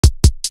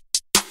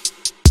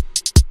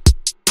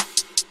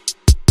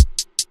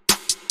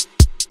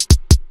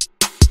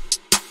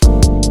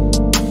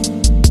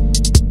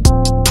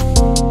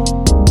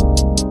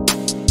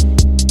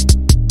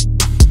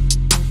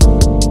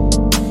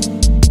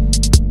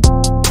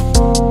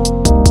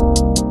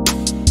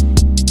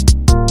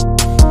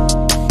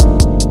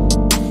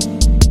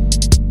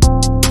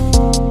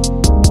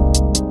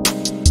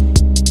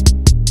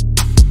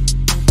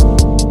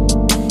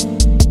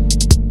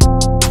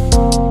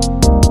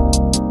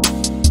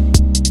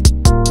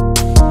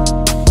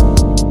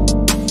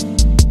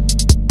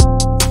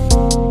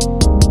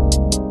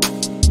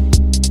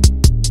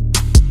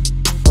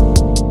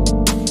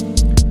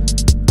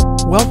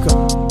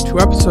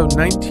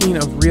19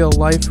 of Real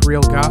Life,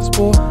 Real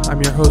Gospel. I'm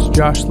your host,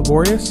 Josh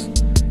Laborious,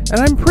 and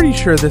I'm pretty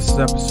sure this is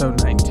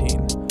episode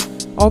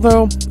 19.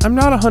 Although, I'm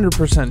not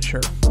 100%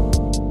 sure.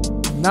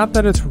 Not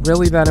that it's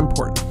really that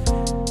important.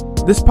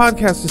 This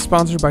podcast is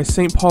sponsored by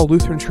St. Paul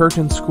Lutheran Church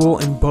and School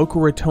in Boca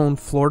Raton,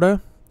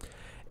 Florida.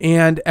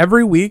 And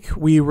every week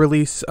we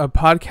release a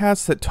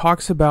podcast that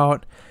talks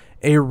about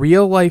a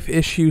real-life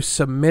issue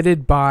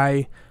submitted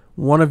by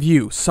one of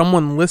you,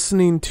 someone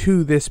listening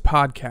to this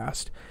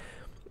podcast.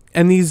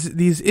 And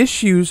these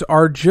issues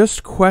are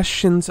just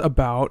questions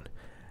about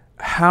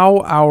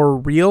how our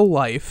real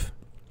life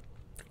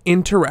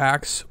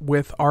interacts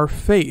with our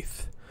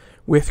faith,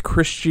 with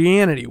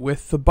Christianity,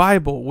 with the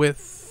Bible,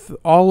 with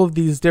all of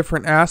these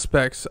different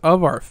aspects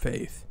of our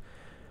faith.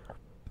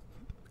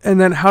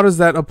 And then how does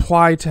that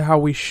apply to how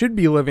we should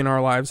be living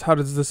our lives? How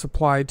does this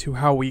apply to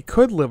how we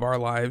could live our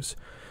lives?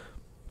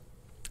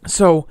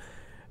 So,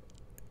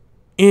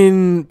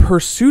 in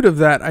pursuit of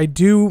that, I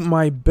do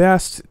my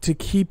best to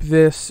keep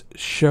this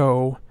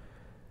show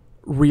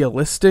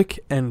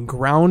realistic and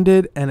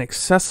grounded and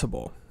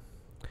accessible.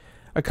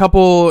 A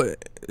couple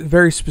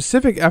very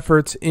specific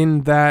efforts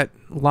in that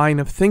line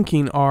of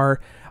thinking are,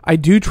 I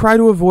do try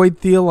to avoid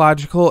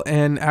theological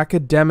and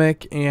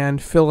academic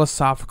and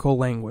philosophical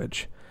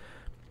language.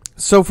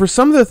 So for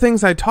some of the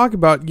things I talk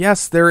about,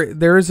 yes,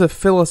 there is a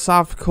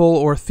philosophical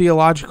or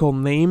theological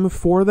name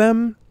for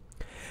them.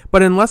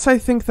 But unless I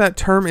think that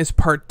term is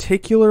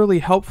particularly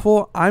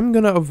helpful, I'm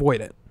going to avoid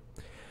it.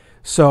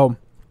 So,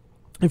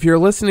 if you're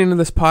listening to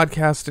this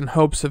podcast in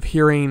hopes of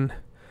hearing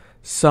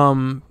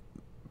some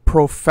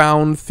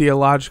profound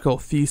theological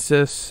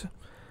thesis,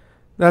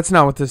 that's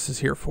not what this is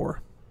here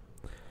for.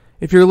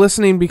 If you're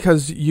listening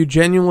because you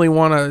genuinely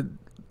want to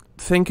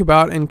think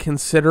about and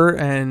consider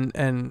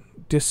and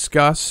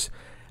discuss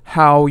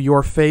how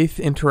your faith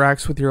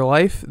interacts with your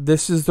life,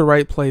 this is the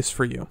right place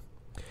for you.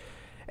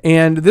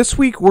 And this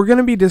week, we're going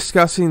to be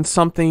discussing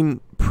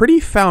something pretty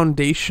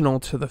foundational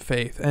to the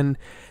faith. And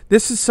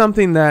this is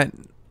something that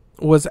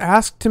was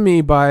asked to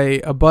me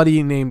by a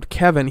buddy named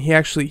Kevin.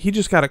 He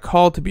just got a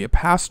call to be a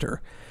pastor.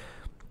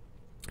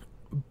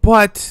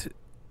 But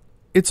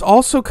it's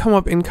also come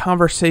up in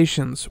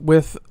conversations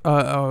with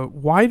a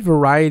wide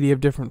variety of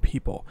different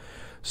people.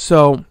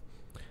 So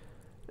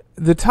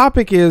the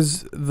topic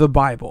is the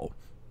Bible.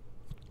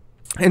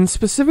 And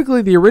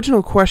specifically, the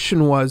original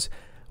question was,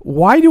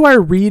 why do I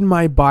read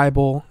my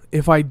Bible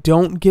if I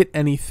don't get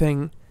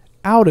anything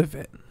out of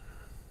it?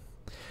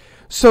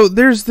 So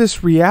there's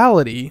this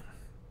reality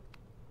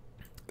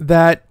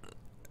that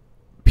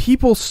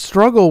people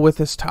struggle with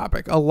this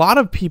topic. A lot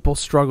of people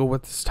struggle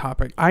with this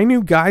topic. I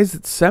knew guys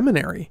at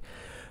seminary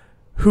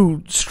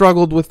who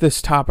struggled with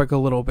this topic a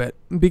little bit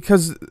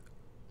because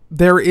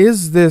there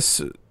is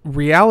this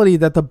reality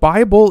that the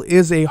Bible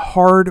is a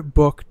hard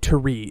book to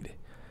read.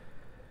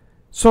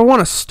 So I want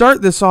to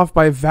start this off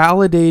by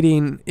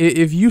validating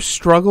if you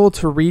struggle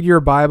to read your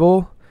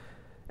Bible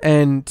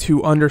and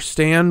to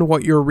understand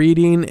what you're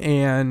reading,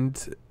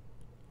 and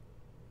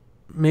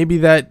maybe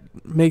that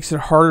makes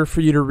it harder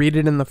for you to read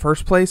it in the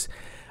first place.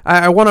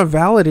 I want to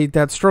validate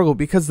that struggle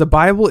because the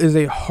Bible is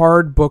a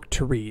hard book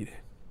to read.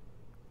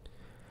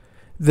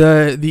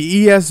 The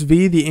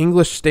ESV, the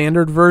English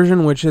Standard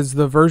Version, which is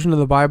the version of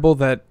the Bible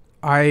that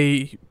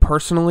I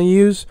personally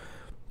use,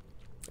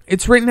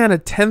 it's written at a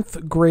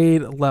 10th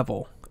grade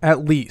level,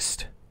 at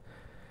least.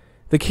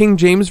 The King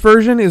James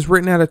Version is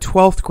written at a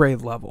 12th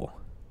grade level.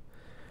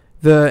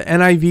 The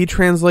NIV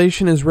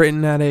translation is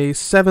written at a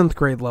 7th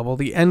grade level.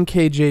 The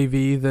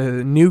NKJV,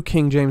 the New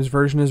King James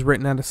Version, is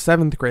written at a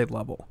 7th grade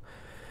level.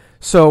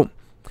 So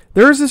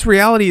there is this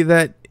reality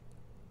that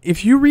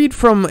if you read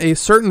from a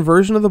certain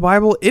version of the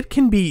Bible, it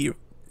can be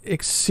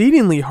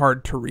exceedingly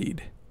hard to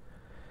read.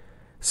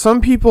 Some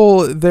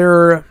people,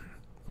 their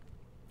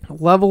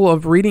level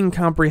of reading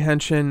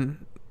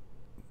comprehension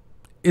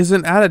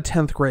isn't at a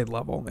 10th grade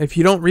level. If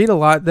you don't read a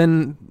lot,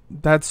 then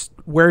that's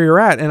where you're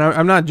at. And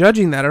I'm not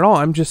judging that at all.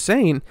 I'm just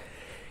saying,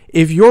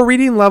 if your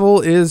reading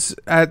level is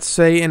at,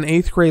 say, an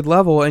 8th grade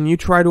level, and you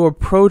try to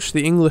approach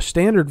the English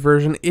Standard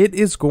Version, it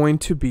is going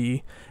to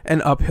be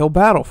an uphill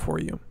battle for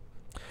you.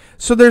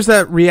 So there's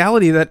that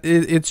reality that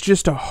it's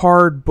just a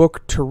hard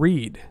book to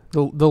read.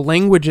 The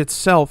language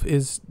itself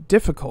is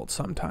difficult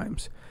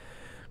sometimes.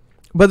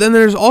 But then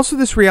there's also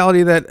this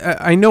reality that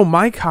I know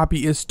my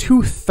copy is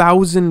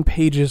 2,000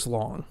 pages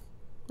long.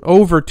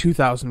 Over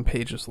 2,000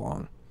 pages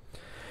long.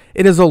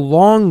 It is a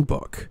long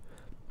book,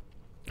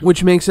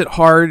 which makes it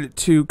hard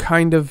to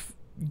kind of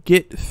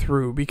get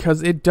through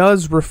because it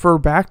does refer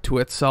back to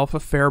itself a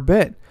fair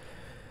bit.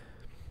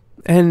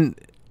 And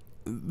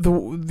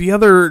the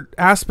other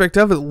aspect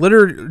of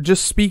it,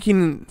 just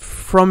speaking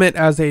from it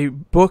as a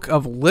book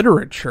of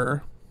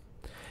literature,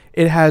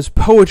 it has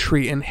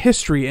poetry and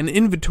history and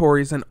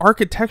inventories and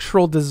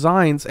architectural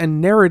designs and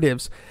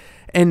narratives.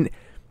 And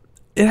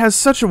it has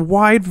such a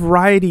wide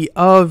variety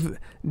of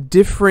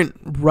different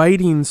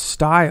writing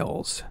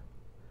styles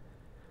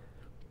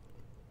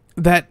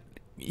that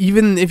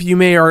even if you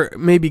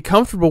may be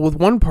comfortable with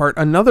one part,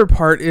 another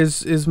part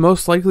is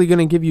most likely going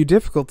to give you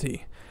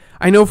difficulty.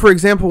 I know, for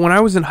example, when I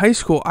was in high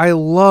school, I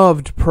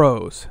loved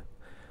prose.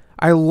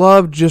 I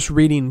loved just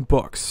reading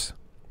books.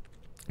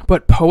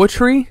 But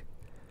poetry?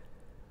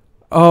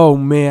 Oh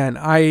man,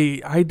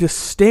 I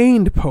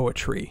disdained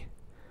poetry.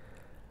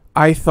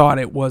 I thought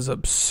it was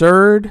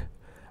absurd.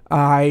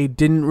 I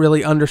didn't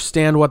really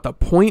understand what the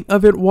point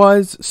of it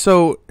was.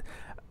 So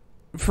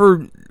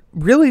for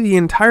really the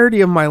entirety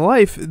of my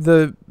life,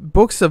 the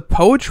books of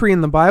poetry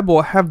in the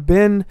Bible have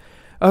been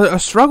a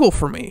struggle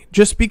for me,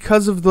 just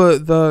because of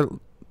the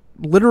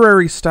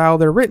literary style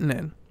they're written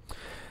in.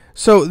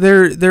 So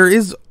there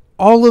is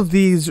all of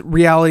these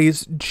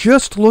realities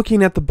just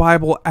looking at the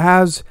Bible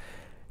as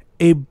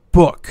a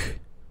book,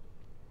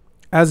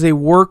 as a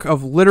work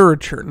of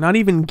literature, not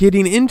even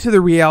getting into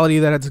the reality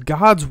that it's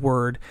God's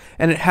word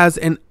and it has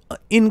an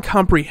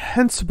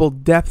incomprehensible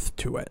depth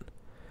to it.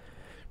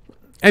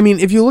 I mean,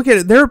 if you look at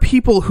it, there are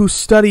people who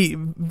study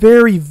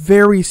very,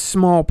 very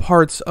small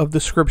parts of the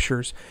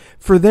scriptures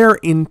for their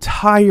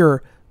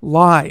entire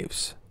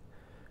lives.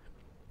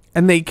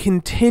 And they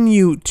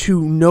continue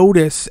to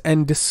notice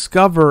and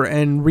discover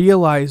and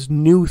realize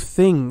new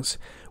things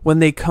when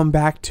they come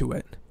back to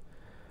it.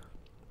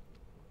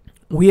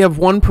 We have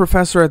one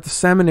professor at the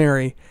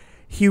seminary.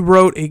 He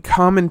wrote a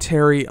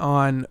commentary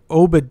on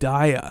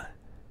Obadiah,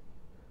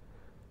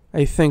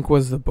 I think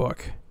was the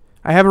book.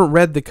 I haven't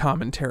read the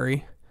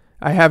commentary.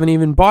 I haven't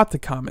even bought the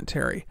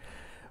commentary.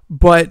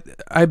 But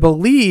I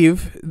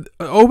believe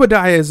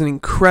Obadiah is an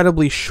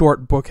incredibly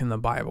short book in the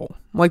Bible.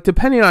 Like,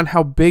 depending on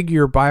how big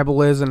your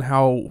Bible is and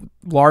how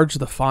large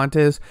the font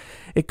is,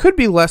 it could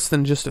be less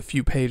than just a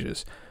few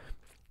pages.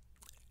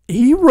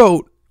 He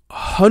wrote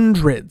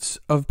hundreds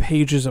of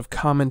pages of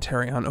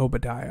commentary on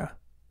Obadiah.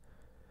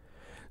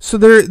 So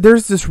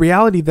there's this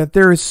reality that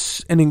there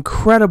is an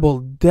incredible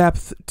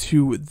depth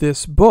to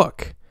this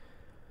book.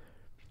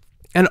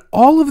 And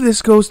all of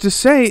this goes to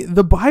say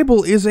the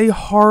Bible is a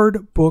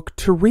hard book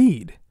to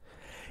read.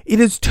 It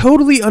is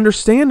totally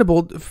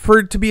understandable for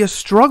it to be a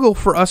struggle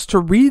for us to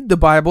read the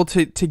Bible,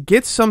 to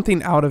get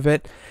something out of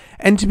it,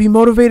 and to be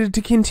motivated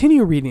to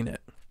continue reading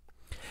it.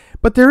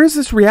 But there is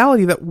this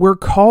reality that we're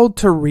called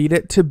to read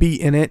it, to be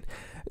in it.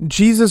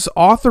 Jesus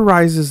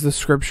authorizes the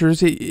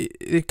scriptures.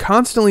 It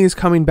constantly is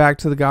coming back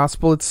to the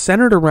gospel. It's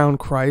centered around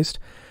Christ.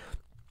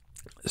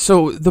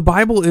 So the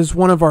Bible is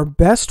one of our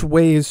best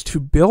ways to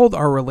build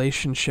our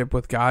relationship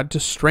with God, to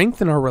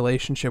strengthen our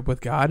relationship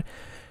with God.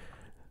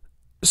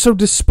 So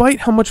despite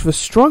how much of a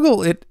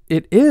struggle it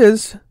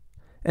is,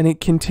 and it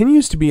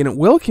continues to be, and it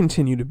will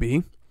continue to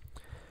be,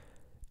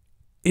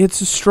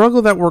 it's a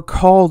struggle that we're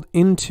called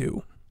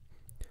into.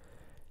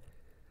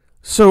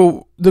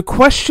 So the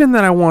question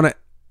that I want to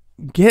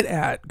get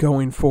at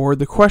going forward,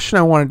 the question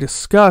I want to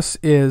discuss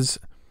is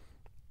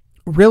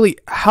really,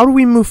 how do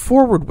we move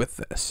forward with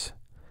this?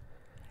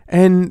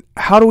 And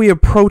how do we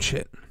approach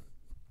it?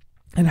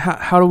 And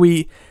how do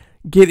we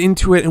get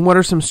into it? And what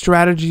are some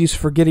strategies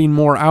for getting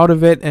more out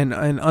of it and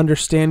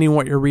understanding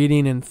what you're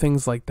reading and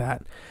things like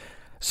that?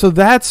 So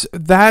that's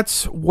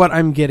what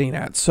I'm getting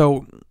at.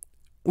 So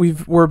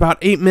we're about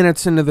 8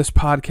 minutes into this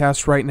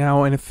podcast right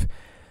now, and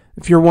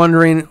if you're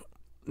wondering,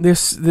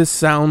 this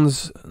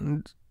sounds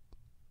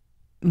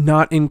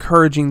not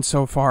encouraging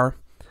so far,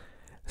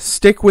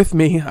 stick with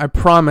me. I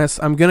promise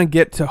I'm going to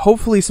get to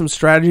hopefully some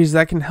strategies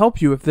that can help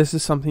you if this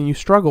is something you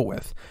struggle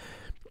with.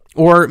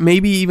 Or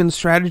maybe even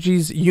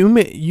strategies, you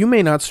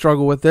may not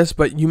struggle with this,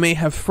 but you may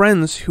have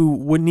friends who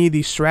would need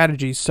these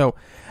strategies. So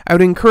I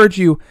would encourage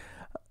you,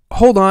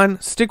 hold on,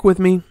 stick with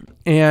me,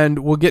 and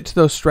we'll get to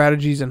those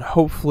strategies, and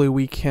hopefully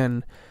we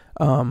can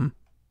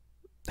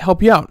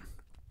help you out.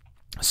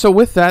 So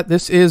with that,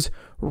 this is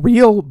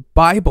Real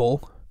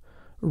Bible,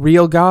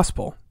 Real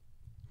Gospel.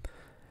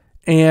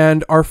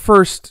 And our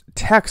first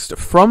text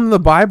from the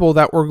Bible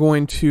that we're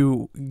going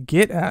to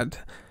get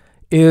at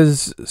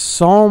is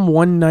Psalm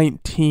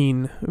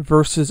 119,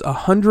 verses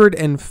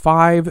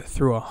 105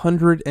 through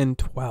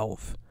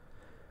 112.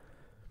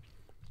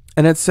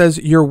 And it says,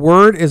 "Your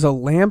word is a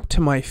lamp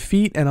to my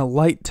feet and a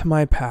light to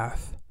my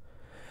path.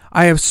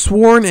 I have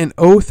sworn an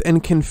oath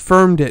and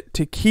confirmed it,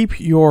 to keep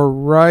your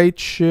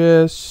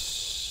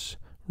righteous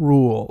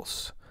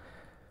rules."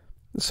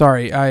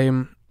 Sorry,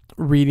 I'm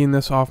reading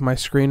this off my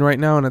screen right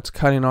now, and it's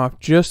cutting off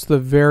just the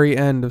very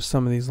end of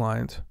some of these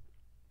lines.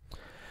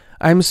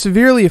 "I am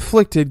severely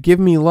afflicted. Give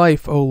me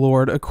life, O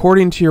Lord,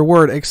 according to your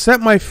word.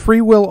 Accept my free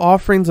will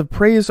offerings of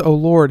praise, O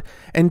Lord,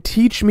 and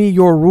teach me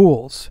your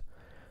rules.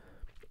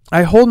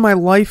 I hold my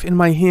life in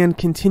my hand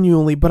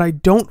continually, but I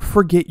don't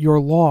forget your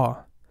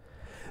law.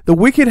 The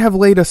wicked have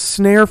laid a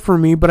snare for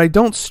me, but I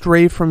don't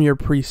stray from your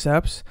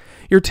precepts.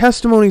 Your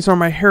testimonies are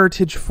my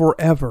heritage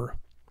forever,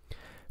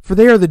 for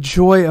they are the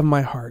joy of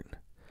my heart.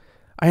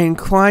 I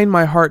incline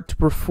my heart to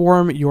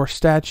perform your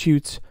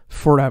statutes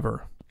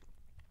forever,"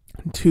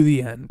 to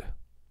the end.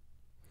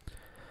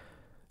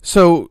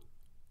 So,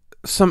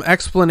 some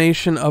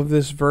explanation of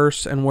this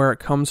verse and where it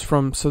comes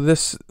from. So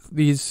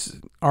these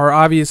are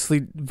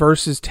obviously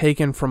verses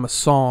taken from a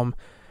psalm.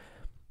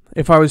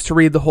 If I was to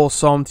read the whole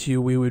psalm to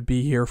you, we would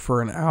be here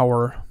for an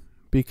hour,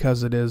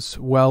 because it is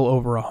well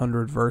over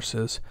 100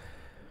 verses.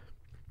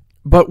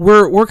 But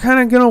we're kind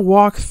of going to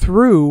walk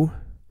through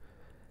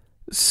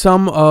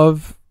some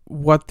of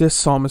what this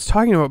psalm is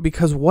talking about,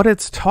 because what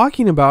it's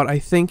talking about, I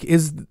think,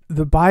 is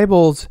the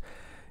Bible's,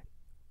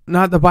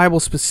 not the Bible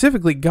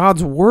specifically,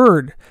 God's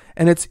word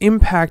and its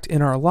impact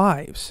in our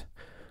lives.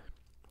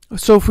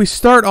 So if we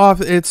start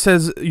off, it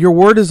says, your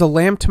word is a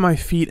lamp to my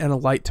feet and a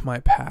light to my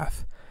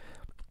path.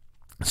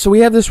 So we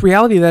have this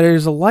reality that it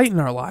is a light in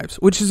our lives,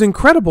 which is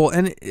incredible.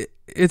 And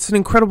it's an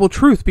incredible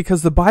truth,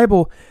 because the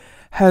Bible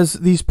has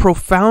these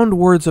profound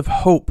words of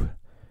hope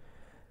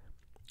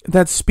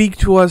that speak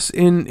to us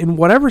in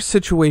whatever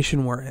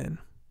situation we're in.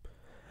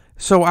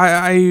 So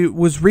I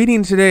was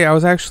reading today, I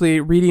was actually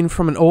reading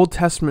from an Old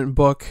Testament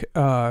book.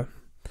 I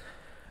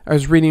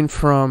was reading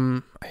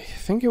from, I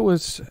think it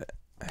was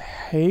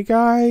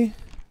Haggai.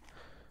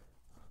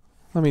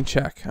 Let me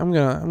check. I'm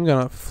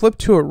gonna flip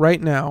to it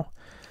right now.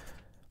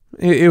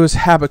 It was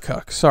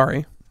Habakkuk,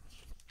 sorry.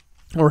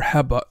 Or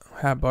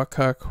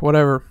Habakkuk,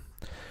 whatever.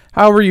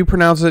 However you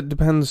pronounce it,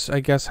 depends,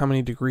 I guess, how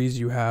many degrees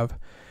you have.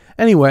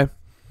 Anyway,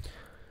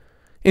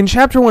 in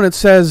chapter 1 it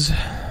says,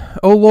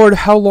 O Lord,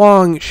 how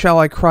long shall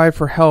I cry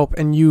for help,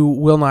 and you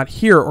will not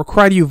hear, or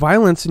cry to you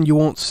violence, and you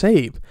won't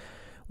save?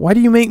 Why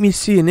do you make me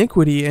see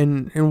iniquity,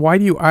 and why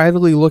do you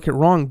idly look at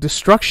wrong?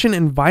 Destruction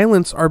and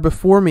violence are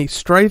before me,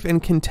 strife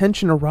and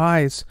contention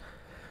arise.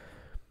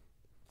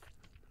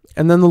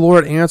 And then the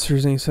Lord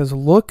answers, and he says,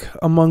 look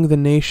among the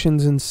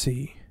nations and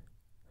see.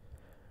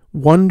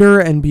 Wonder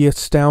and be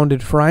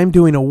astounded, for I am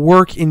doing a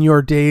work in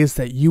your days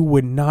that you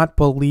would not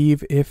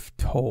believe if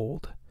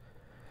told.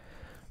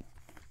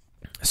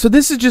 So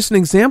this is just an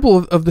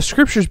example of the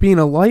scriptures being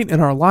a light in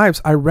our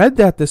lives. I read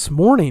that this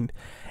morning,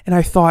 and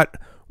I thought,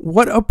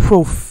 what a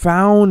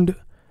profound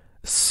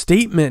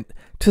statement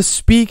to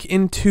speak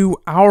into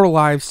our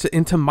lives,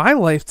 into my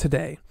life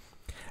today.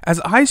 As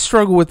I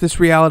struggle with this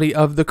reality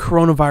of the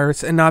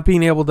coronavirus and not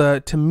being able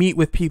to meet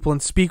with people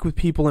and speak with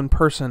people in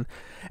person,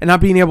 and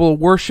not being able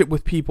to worship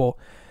with people.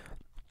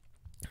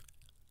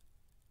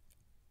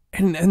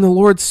 And the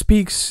Lord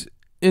speaks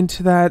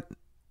into that,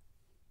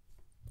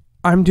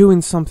 I'm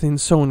doing something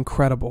so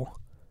incredible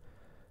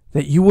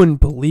that you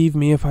wouldn't believe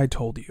me if I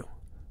told you.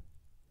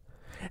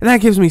 And that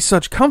gives me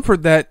such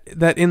comfort that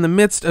in the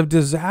midst of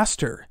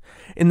disaster,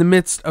 in the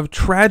midst of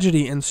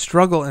tragedy and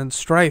struggle and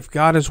strife,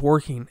 God is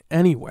working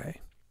anyway.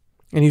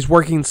 And he's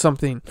working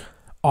something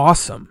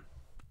awesome.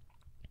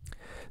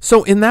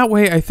 So in that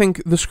way, I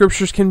think the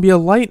scriptures can be a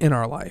light in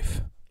our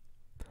life.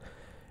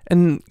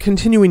 And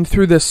continuing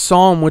through this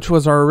psalm, which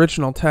was our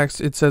original text,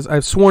 it says,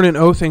 I've sworn an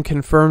oath and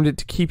confirmed it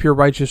to keep your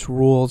righteous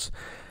rules.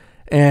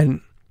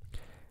 And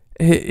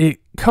it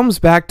comes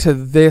back to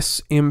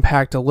this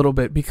impact a little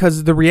bit,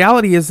 because the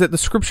reality is that the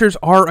scriptures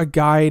are a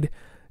guide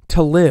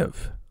to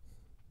live.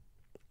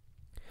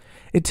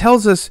 It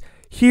tells us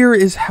here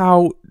is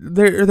how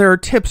there are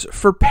tips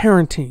for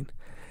parenting.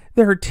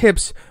 There are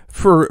tips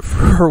for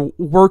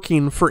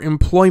working, for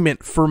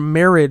employment, for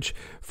marriage,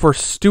 for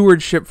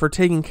stewardship, for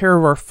taking care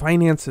of our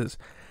finances.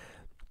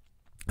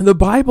 The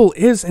Bible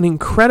is an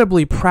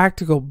incredibly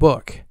practical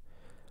book.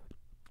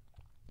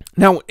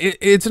 Now,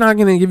 it's not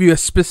going to give you a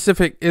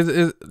specific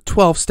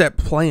 12-step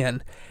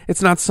plan.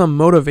 It's not some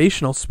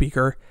motivational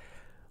speaker.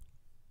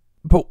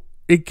 But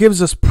it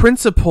gives us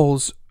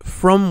principles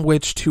from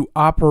which to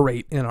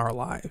operate in our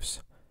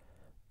lives.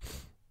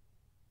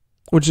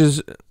 Which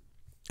is,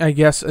 I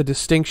guess, a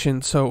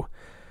distinction. So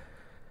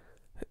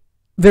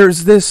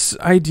there's this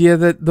idea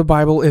that the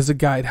Bible is a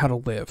guide how to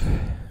live,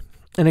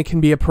 and it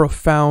can be a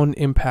profound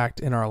impact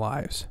in our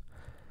lives.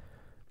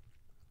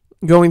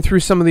 Going through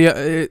some of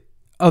the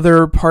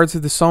other parts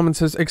of the psalm, it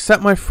says,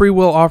 accept my free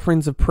will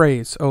offerings of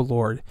praise, O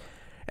Lord.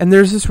 And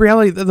there's this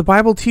reality that the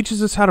Bible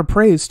teaches us how to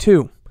praise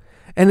too.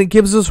 And it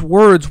gives us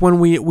words when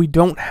we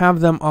don't have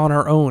them on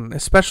our own,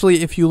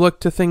 especially if you look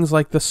to things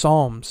like the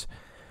Psalms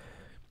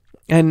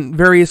and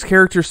various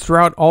characters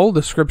throughout all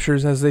the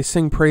scriptures as they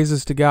sing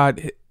praises to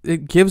God.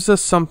 It gives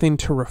us something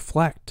to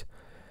reflect.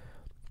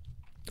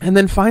 And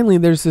then finally,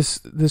 there's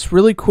this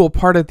really cool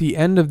part at the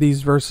end of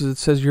these verses. It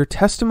says, your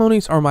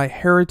testimonies are my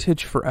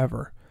heritage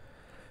forever,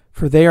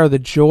 for they are the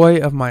joy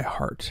of my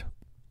heart.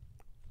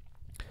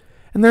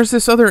 And there's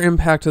this other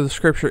impact of the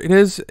scripture. It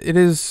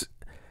is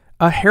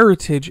a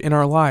heritage in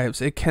our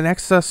lives. It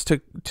connects us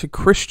to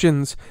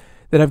Christians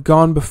that have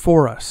gone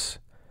before us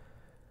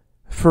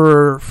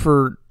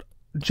for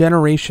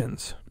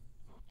generations.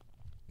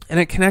 And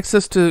it connects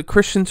us to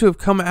Christians who have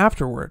come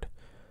afterward.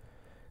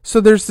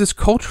 So there's this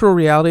cultural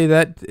reality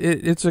that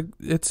it's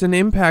an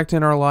impact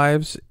in our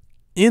lives,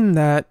 in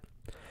that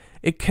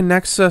it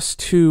connects us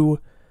to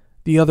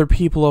the other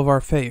people of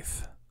our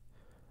faith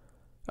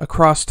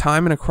across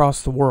time and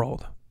across the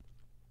world.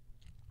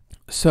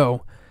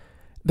 So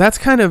that's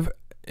kind of,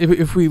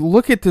 if we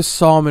look at this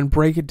psalm and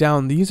break it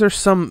down,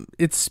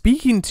 it's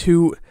speaking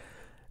to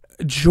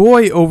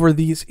joy over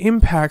these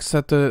impacts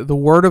that the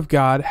Word of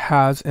God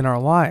has in our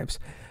lives.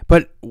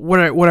 But what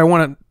I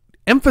want to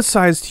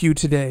emphasize to you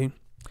today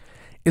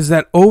is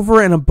that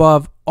over and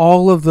above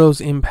all of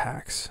those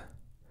impacts,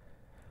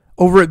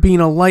 over it being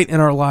a light in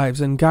our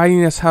lives and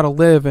guiding us how to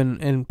live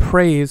and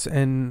praise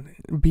and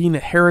being a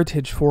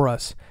heritage for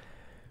us.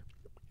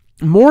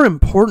 More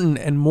important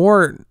and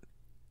more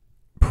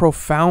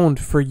profound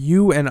for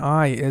you and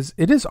I is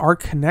it is our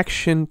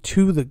connection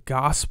to the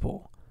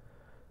gospel.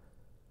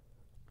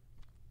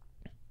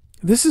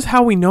 This is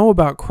how we know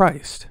about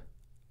Christ.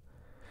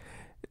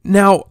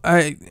 Now,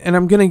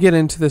 I'm going to get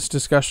into this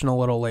discussion a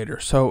little later,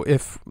 so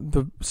if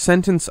the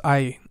sentence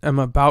I am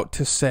about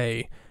to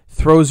say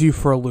throws you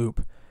for a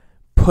loop,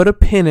 put a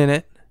pin in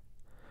it,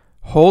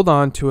 hold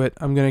on to it,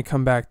 I'm going to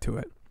come back to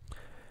it.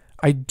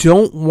 I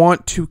don't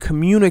want to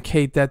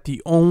communicate that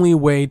the only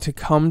way to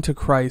come to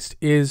Christ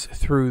is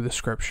through the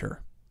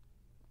Scripture.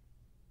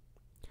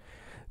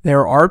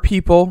 There are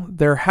people,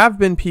 there have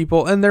been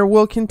people, and there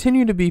will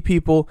continue to be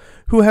people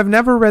who have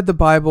never read the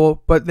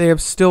Bible, but they have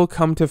still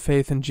come to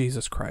faith in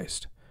Jesus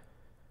Christ.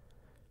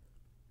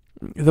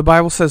 The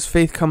Bible says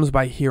faith comes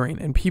by hearing,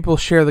 and people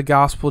share the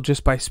gospel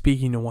just by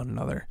speaking to one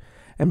another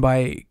and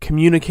by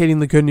communicating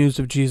the good news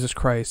of Jesus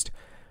Christ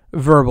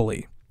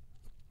verbally.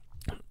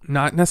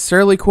 Not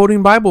necessarily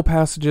quoting Bible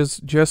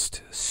passages,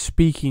 just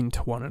speaking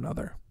to one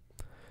another.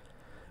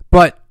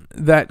 But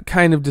that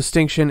kind of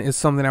distinction is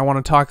something I want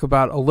to talk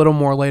about a little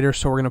more later,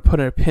 so we're going to put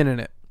a pin in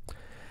it.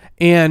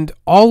 And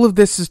all of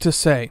this is to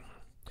say,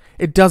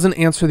 it doesn't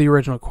answer the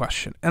original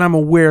question. And I'm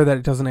aware that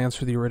it doesn't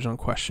answer the original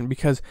question,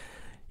 because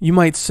you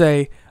might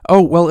say,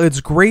 oh, well, it's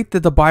great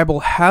that the Bible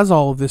has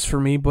all of this for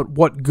me, but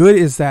what good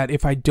is that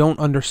if I don't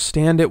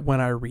understand it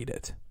when I read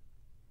it?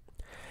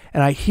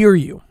 And I hear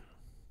you.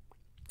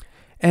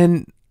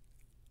 And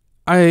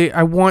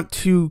I want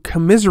to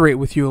commiserate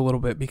with you a little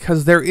bit,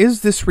 because there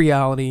is this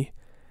reality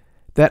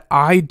that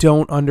I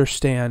don't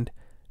understand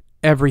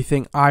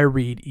everything I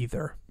read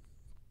either.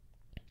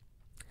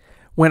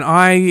 When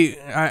I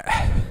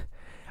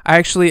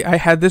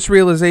had this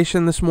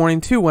realization this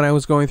morning too when I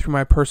was going through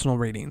my personal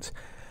readings.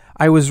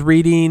 I was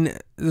reading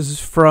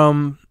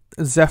from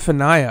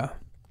Zephaniah,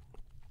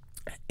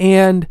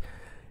 and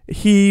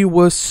he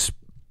was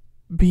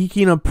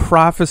speaking a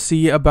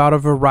prophecy about a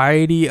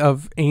variety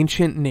of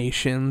ancient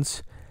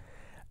nations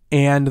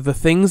and the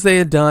things they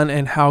had done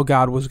and how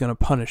God was going to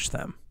punish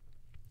them.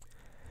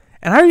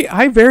 And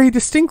I very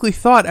distinctly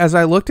thought, as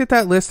I looked at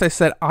that list, I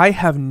said, I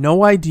have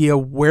no idea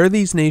where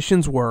these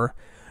nations were,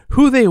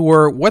 who they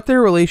were, what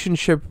their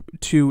relationship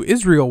to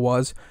Israel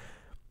was,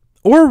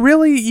 or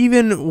really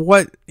even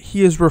what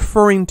he is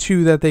referring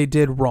to that they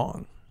did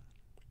wrong.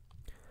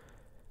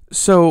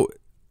 So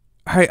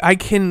I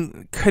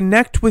can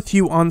connect with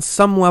you on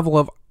some level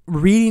of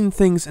reading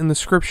things in the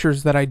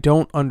scriptures that I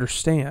don't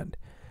understand.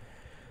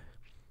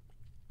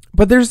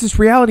 But there's this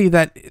reality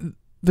that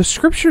the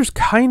scriptures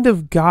kind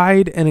of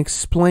guide and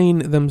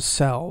explain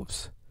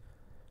themselves.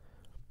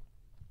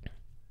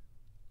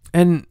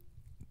 And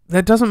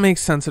that doesn't make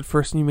sense at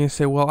first, and you may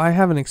say, well, I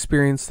haven't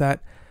experienced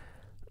that.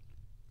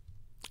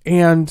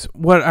 And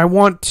what I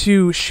want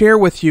to share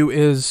with you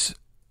is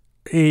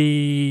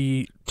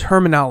a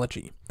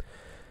terminology.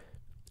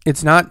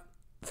 It's not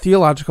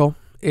theological,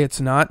 it's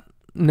not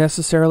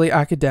necessarily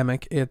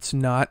academic, it's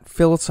not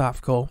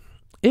philosophical,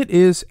 it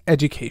is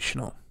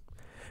educational.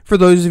 For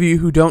those of you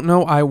who don't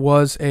know, I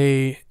was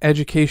a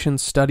education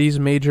studies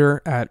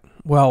major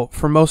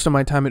for most of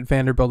my time at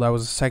Vanderbilt, I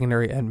was a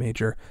secondary ed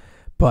major,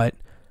 but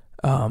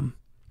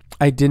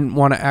I didn't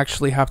want to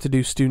actually have to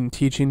do student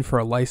teaching for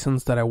a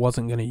license that I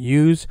wasn't going to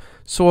use,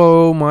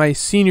 so my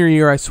senior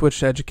year I switched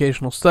to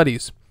educational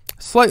studies.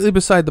 Slightly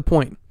beside the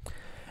point.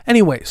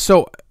 Anyway,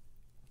 so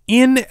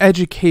in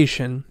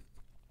education,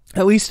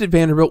 at least at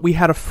Vanderbilt, we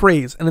had a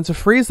phrase, and it's a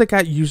phrase that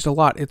got used a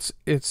lot.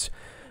 It's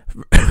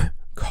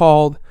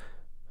called...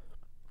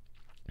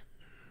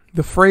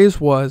 The phrase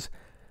was,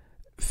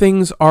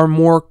 things are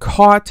more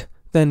caught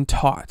than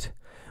taught,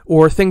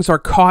 or things are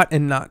caught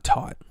and not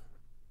taught.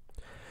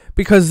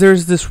 Because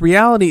there's this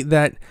reality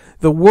that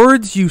the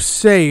words you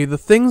say, the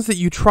things that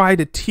you try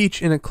to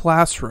teach in a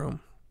classroom,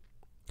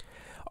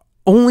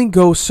 only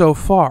go so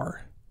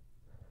far.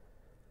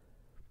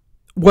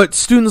 What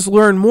students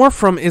learn more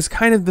from is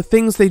kind of the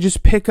things they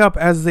just pick up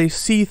as they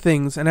see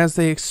things, and as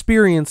they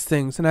experience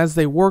things, and as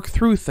they work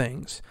through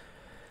things.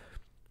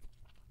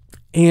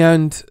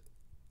 And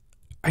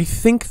I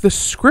think the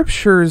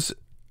scriptures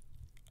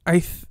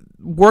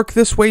work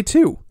this way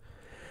too.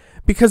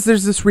 Because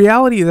there's this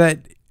reality that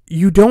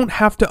you don't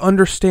have to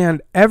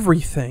understand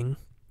everything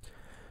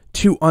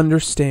to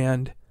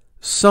understand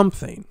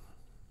something.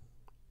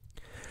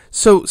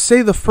 So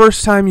say the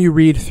first time you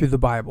read through the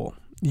Bible,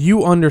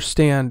 you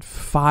understand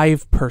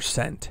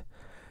 5%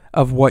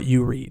 of what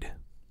you read.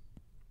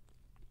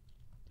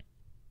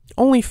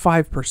 Only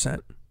 5%.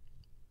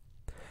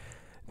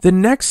 The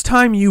next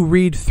time you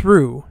read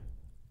through,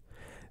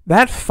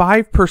 that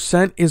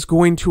 5% is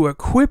going to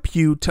equip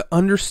you to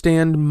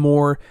understand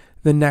more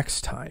the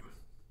next time.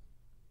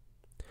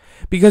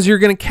 Because you're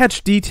going to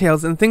catch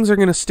details, and things are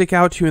going to stick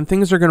out to you, and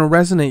things are going to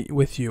resonate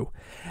with you.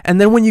 And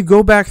then when you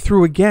go back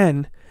through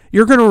again,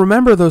 you're going to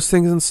remember those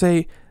things and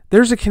say,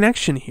 there's a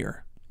connection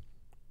here.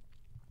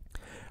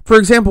 For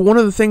example, one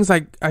of the things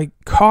I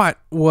caught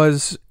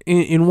was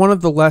in one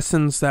of the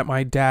lessons that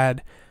my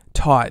dad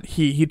taught.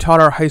 He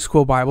taught our high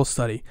school Bible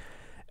study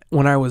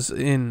when I was a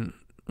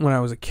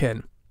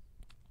kid,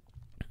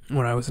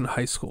 when I was in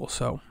high school.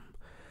 So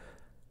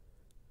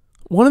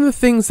one of the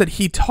things that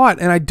he taught,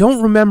 and I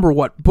don't remember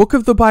what book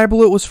of the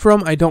Bible it was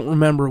from, I don't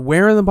remember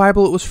where in the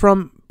Bible it was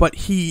from, but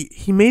he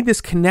made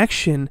this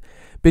connection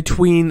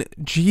between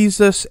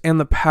Jesus and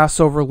the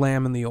Passover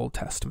lamb in the Old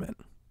Testament.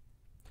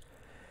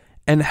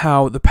 And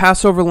how the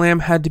Passover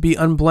lamb had to be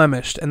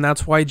unblemished, and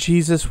that's why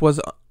Jesus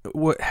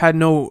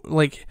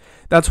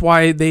that's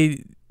why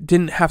they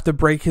didn't have to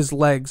break his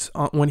legs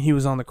when he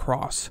was on the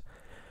cross.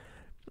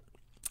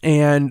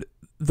 And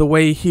the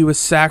way he was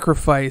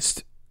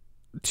sacrificed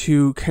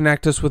to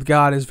connect us with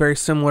God is very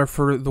similar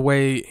for the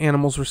way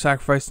animals were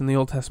sacrificed in the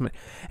Old Testament.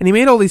 And he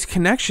made all these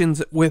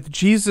connections with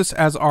Jesus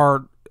as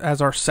our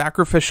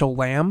sacrificial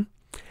lamb,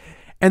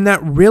 and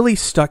that really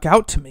stuck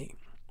out to me.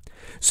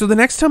 So the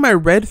next time I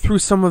read through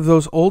some of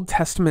those Old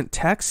Testament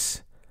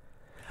texts,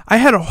 I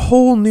had a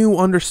whole new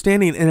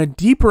understanding and a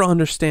deeper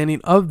understanding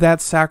of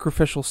that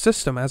sacrificial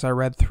system as I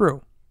read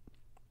through.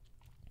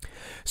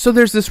 So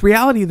there's this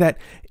reality that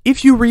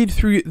if you read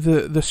through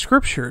the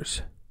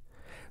scriptures,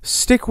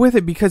 stick with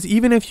it, because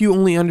even if you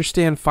only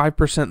understand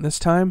 5% this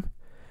time,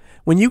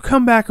 when you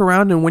come back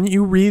around and when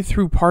you read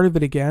through part of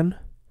it again,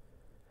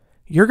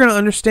 you're going to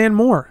understand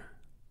more.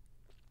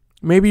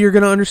 Maybe you're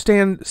going to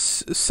understand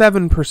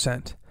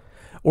 7%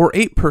 or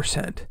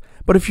 8%.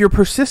 But if you're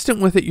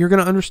persistent with it, you're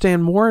going to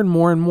understand more and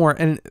more and more.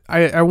 And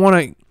I want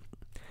to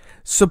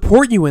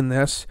support you in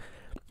this,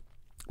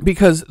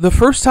 because the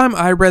first time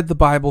I read the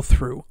Bible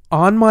through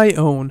on my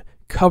own,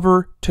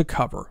 cover to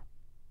cover,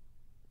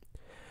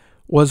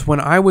 was when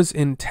I was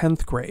in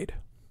 10th grade.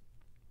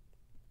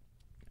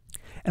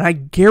 And I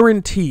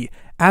guarantee,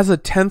 as a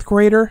 10th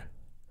grader,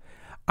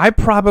 I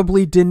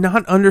probably did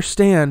not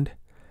understand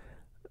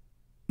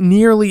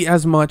nearly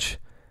as much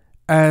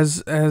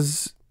as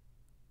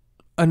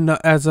an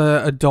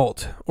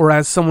adult, or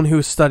as someone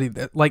who studied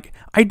it. Like,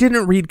 I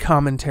didn't read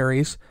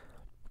commentaries.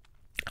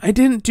 I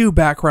didn't do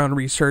background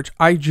research.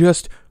 I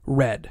just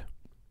read.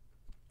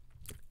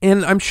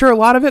 And I'm sure a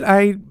lot of it,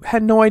 I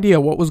had no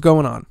idea what was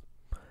going on.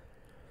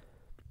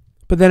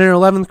 But then in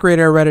 11th grade,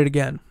 I read it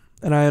again,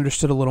 and I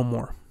understood a little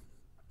more.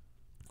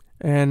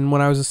 And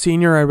when I was a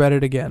senior, I read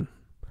it again.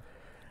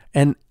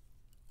 And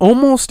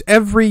almost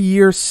every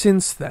year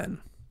since then,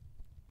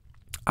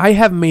 I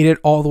have made it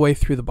all the way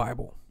through the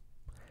Bible.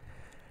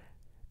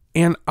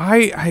 And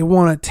I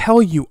want to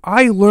tell you,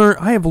 I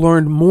have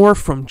learned more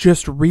from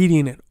just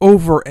reading it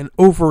over and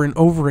over and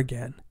over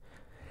again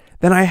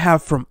than I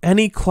have from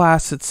any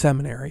class at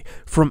seminary,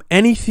 from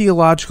any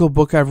theological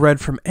book I've read,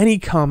 from any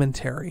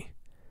commentary.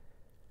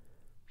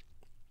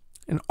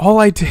 And all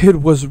I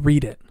did was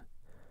read it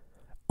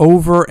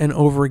over and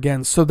over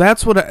again. So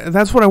that's what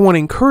I want to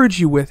encourage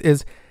you with,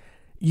 is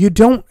you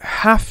don't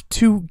have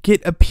to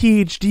get a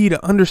PhD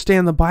to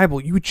understand the Bible.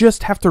 You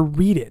just have to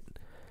read it.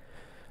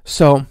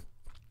 So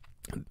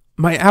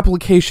my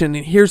application,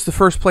 and here's the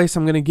first place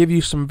I'm going to give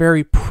you some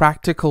very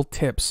practical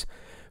tips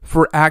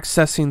for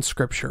accessing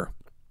Scripture.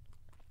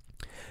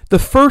 The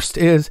first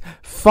is,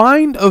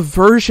 find a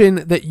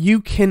version that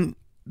you can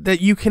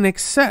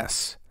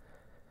access.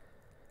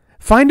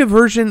 Find a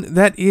version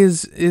that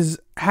is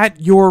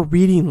at your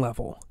reading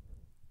level.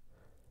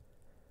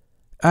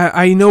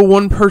 I know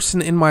one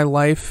person in my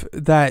life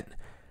that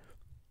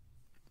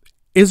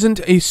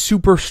isn't a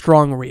super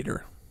strong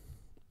reader.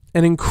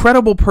 An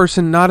incredible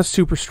person, not a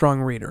super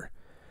strong reader.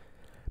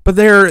 But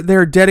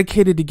they're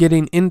dedicated to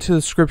getting into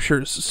the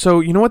scriptures. So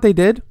you know what they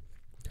did?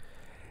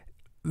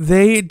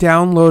 They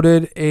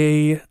downloaded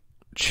a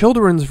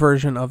children's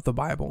version of the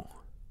Bible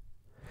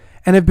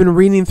and have been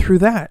reading through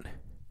that.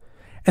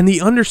 And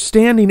the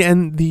understanding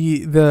and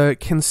the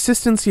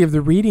consistency of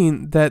the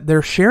reading that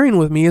they're sharing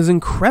with me is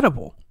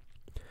incredible.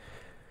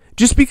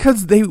 Just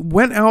because they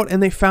went out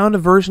and they found a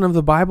version of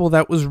the Bible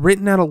that was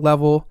written at a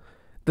level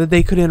that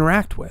they could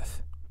interact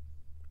with.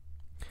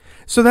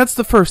 So that's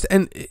the first.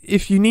 And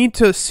if you need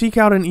to seek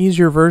out an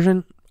easier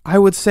version, I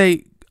would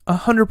say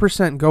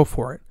 100% go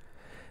for it.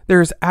 There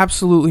is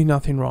absolutely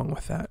nothing wrong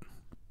with that.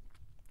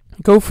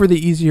 Go for the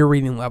easier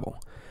reading level.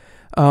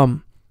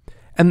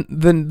 And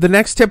then the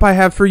next tip I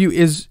have for you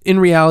is, in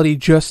reality,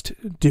 just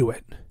do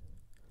it.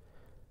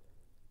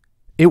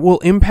 It will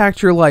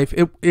impact your life.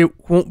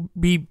 It won't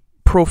be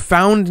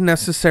profound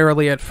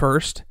necessarily at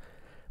first,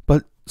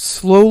 but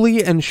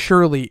slowly and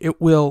surely it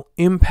will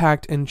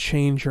impact and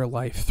change your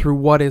life through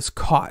what is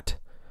caught,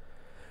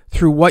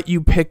 through what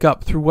you pick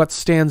up, through what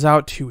stands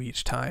out to you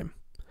each time.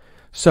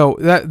 So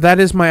that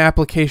is my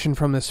application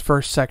from this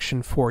first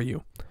section for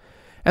you.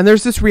 And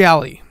there's this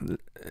reality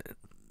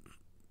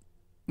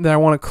that I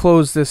want to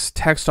close this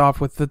text off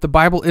with, that the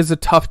Bible is a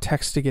tough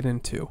text to get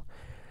into.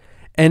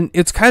 And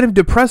it's kind of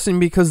depressing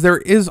because there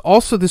is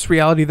also this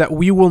reality that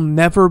we will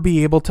never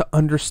be able to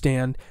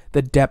understand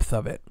the depth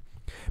of it,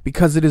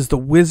 because it is the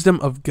wisdom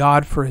of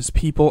God for his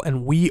people,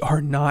 and we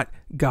are not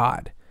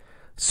God.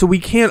 So we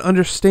can't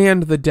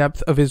understand the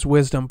depth of his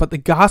wisdom. But the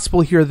gospel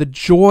here, the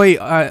joy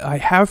I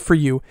have for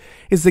you,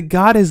 is that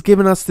God has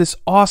given us this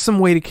awesome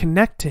way to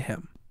connect to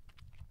him.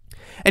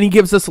 And he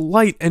gives us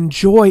light and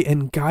joy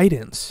and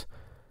guidance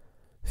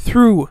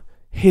through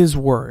his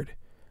word,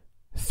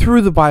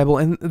 through the Bible,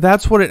 and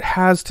that's what it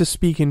has to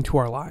speak into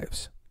our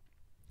lives.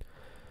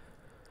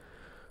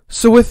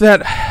 So with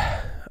that,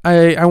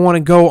 I want to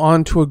go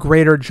on to a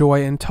greater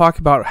joy and talk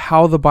about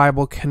how the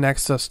Bible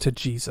connects us to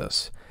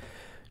Jesus.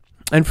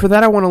 And for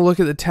that, I want to look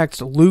at the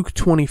text Luke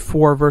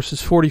 24,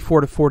 verses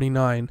 44 to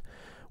 49,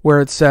 where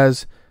it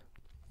says,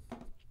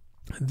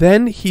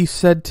 "Then he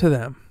said to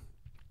them,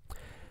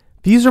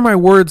 'These are my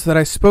words that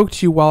I spoke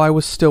to you while I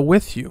was still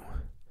with you,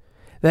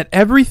 that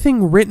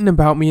everything written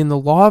about me in the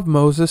law of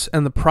Moses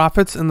and the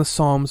prophets and the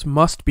Psalms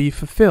must be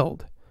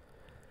fulfilled.'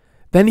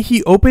 Then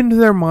he opened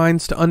their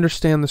minds to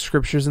understand the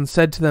scriptures and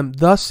said to them,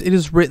 'Thus it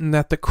is written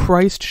that the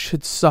Christ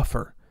should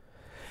suffer,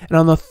 and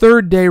on the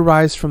third day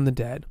rise from the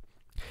dead,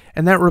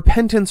 and that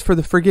repentance for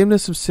the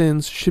forgiveness of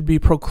sins should be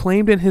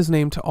proclaimed in his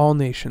name to all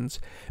nations,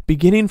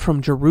 beginning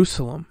from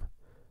Jerusalem.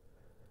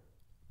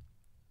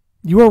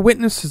 You are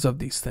witnesses of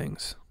these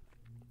things.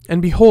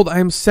 And behold, I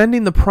am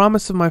sending the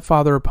promise of my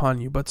Father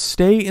upon you, but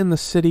stay in the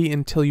city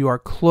until you are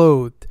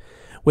clothed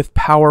with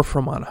power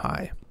from on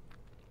high.'"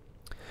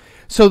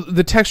 So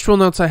the textual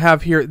notes I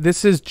have here,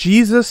 this is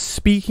Jesus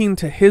speaking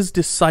to his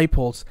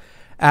disciples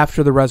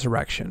after the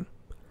resurrection.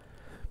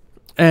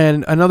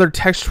 And another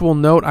textual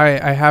note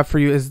I have for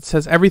you is it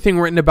says, everything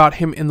written about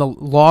him in the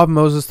law of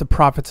Moses, the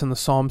prophets, and the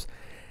Psalms.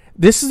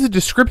 This is a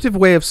descriptive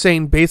way of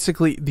saying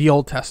basically the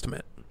Old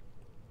Testament.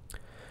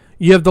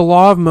 You have the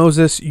law of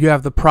Moses, you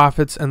have the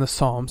prophets, and the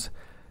Psalms.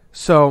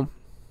 So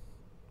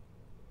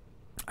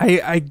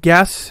I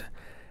guess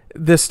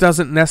this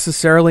doesn't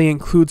necessarily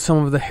include some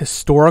of the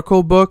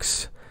historical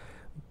books,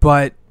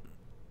 but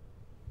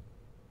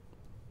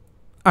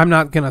I'm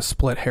not going to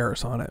split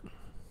hairs on it.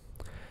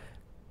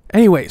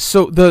 Anyway,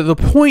 so the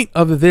point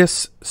of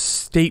this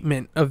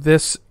statement, of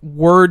this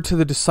word to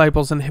the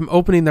disciples and him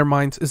opening their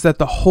minds, is that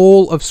the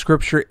whole of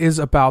Scripture is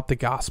about the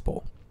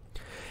gospel.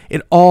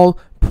 It all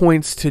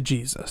points to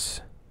Jesus.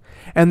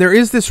 And there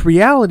is this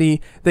reality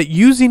that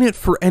using it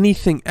for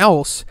anything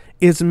else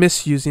is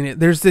misusing it.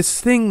 There's this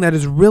thing that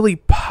is really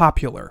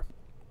popular.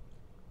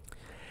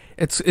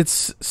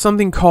 It's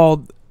something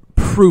called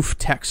proof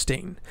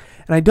texting.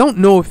 And I don't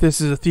know if this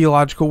is a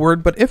theological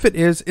word, but if it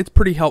is, it's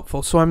pretty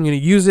helpful. So I'm going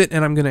to use it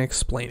and I'm going to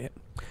explain it.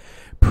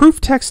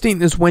 Proof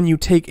texting is when you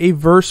take a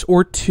verse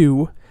or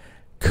two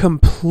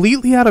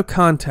completely out of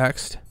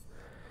context,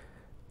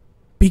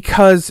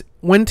 because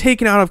when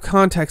taken out of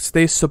context,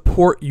 they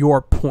support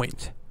your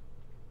point.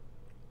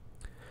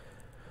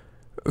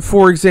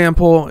 For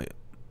example,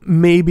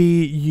 maybe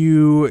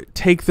you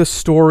take the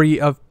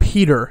story of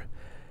Peter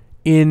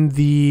in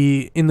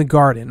the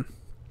garden,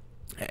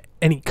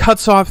 and he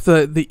cuts off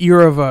the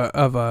ear of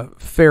a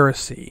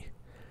Pharisee,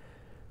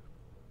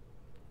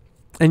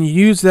 and you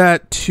use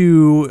that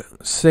to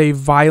say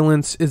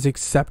violence is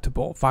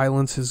acceptable,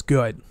 violence is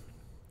good.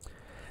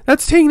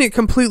 That's taking it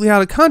completely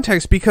out of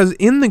context, because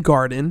in the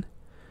garden,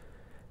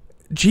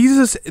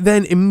 Jesus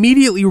then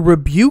immediately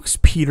rebukes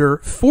Peter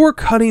for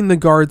cutting the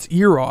guard's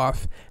ear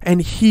off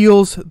and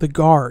heals the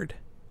guard.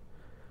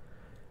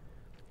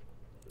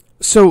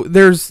 So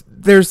there's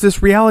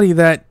this reality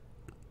that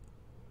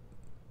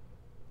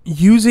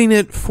using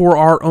it for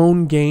our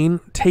own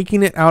gain,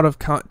 taking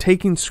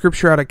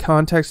Scripture out of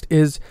context,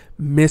 is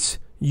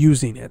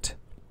misusing it.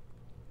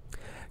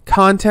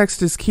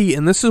 Context is key,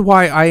 and this is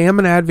why I am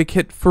an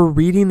advocate for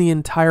reading the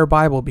entire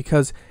Bible,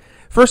 because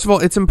first of all,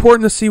 it's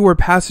important to see where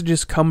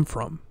passages come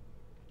from.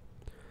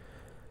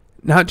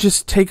 Not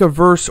just take a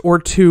verse or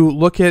two,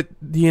 look at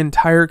the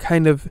entire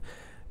kind of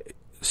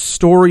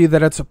story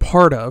that it's a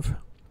part of.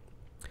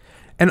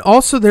 And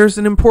also there's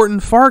an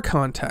important far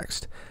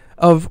context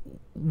of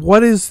what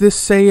does this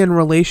say in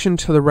relation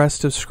to the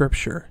rest of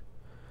Scripture.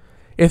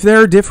 If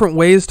there are different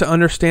ways to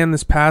understand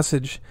this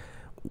passage,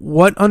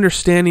 what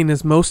understanding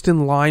is most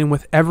in line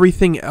with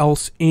everything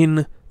else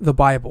in the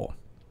Bible?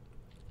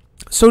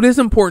 So it is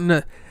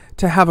important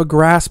to have a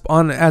grasp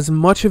on as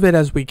much of it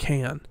as we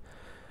can.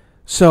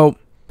 So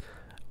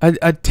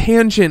a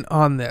tangent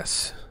on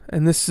this,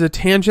 and this is a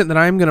tangent that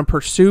I'm going to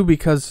pursue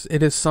because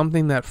it is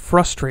something that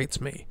frustrates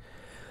me.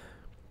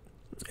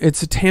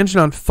 It's a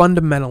tangent on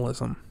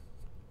fundamentalism.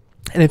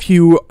 And if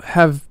you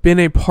have been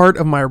a part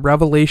of my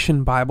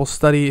Revelation Bible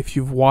study, if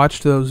you've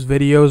watched those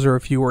videos, or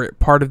if you were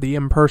part of the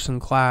in-person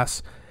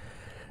class,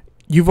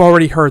 you've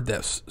already heard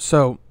this.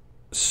 So,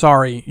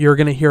 sorry, you're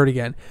going to hear it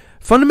again.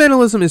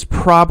 Fundamentalism is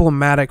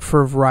problematic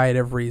for a variety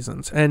of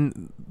reasons.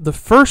 And the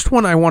first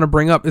one I want to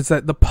bring up is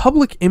that the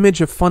public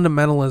image of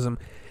fundamentalism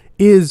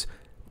is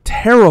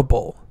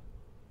terrible.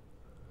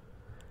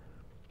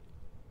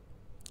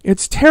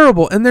 It's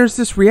terrible. And there's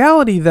this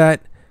reality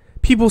that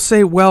people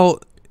say, well,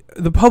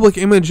 the public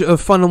image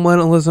of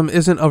fundamentalism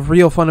isn't of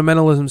real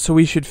fundamentalism, so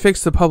we should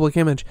fix the public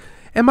image.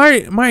 And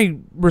my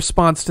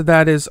response to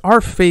that is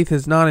our faith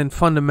is not in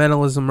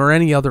fundamentalism or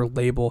any other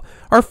label.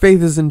 Our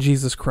faith is in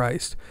Jesus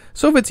Christ.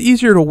 So if it's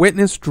easier to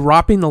witness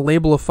dropping the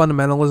label of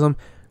fundamentalism,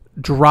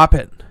 drop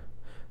it.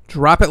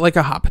 Drop it like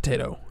a hot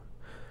potato.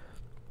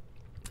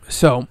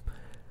 So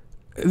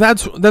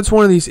that's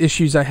one of these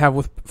issues I have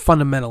with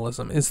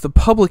fundamentalism, is the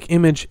public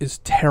image is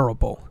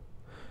terrible.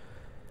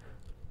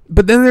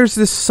 But then there's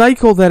this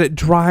cycle that it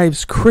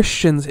drives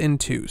Christians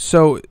into.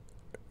 So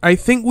I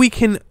think we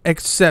can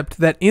accept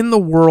that in the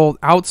world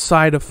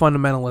outside of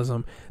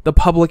fundamentalism, the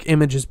public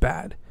image is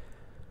bad.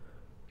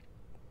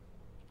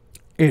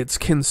 It's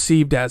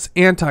conceived as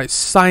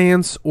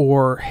anti-science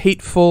or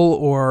hateful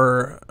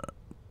or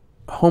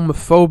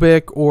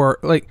homophobic or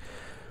like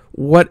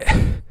what...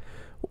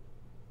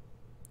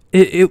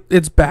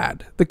 It's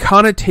bad. The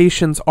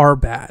connotations are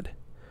bad.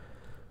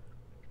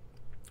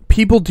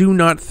 People do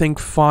not think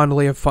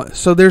fondly of fun.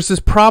 So there's this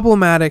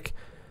problematic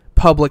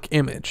public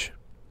image,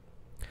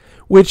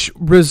 which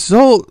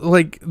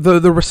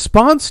the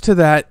response to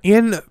that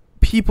in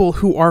people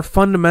who are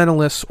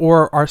fundamentalists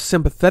or are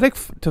sympathetic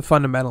to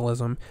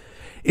fundamentalism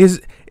is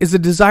a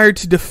desire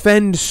to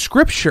defend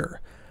Scripture,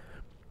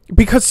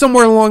 because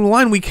somewhere along the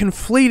line we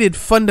conflated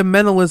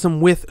fundamentalism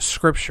with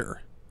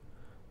Scripture.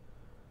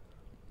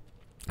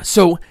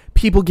 So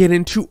people get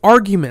into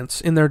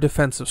arguments in their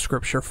defense of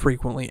Scripture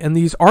frequently, and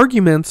these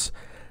arguments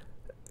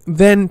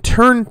then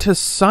turn to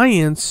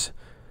science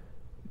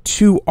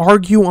to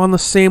argue on the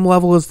same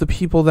level as the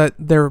people that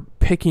they're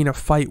picking a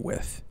fight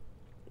with.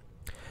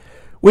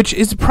 Which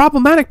is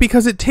problematic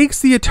because it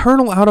takes the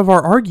eternal out of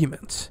our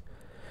arguments.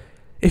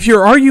 If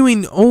you're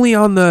arguing only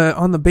on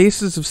the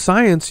basis of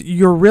science,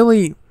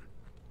 you're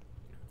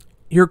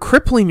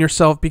crippling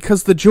yourself,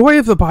 because the joy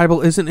of the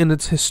Bible isn't in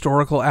its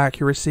historical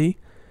accuracy.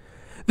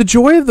 The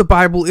joy of the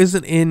Bible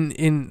isn't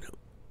in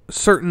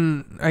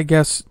certain, I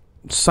guess,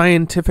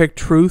 scientific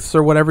truths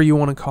or whatever you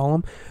want to call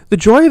them. The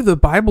joy of the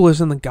Bible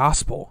is in the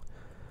gospel,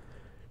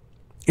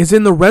 is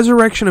in the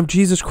resurrection of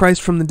Jesus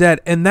Christ from the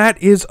dead, and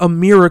that is a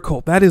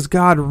miracle. That is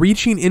God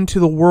reaching into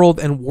the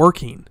world and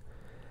working.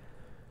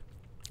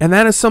 And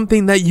that is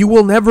something that you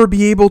will never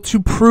be able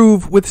to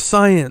prove with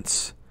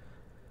science,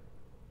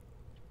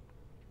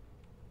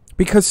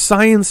 because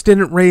science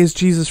didn't raise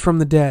Jesus from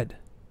the dead.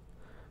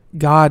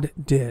 God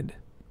did.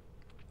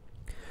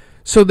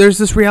 So there's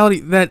this reality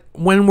that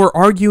when we're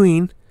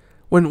arguing,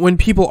 when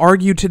people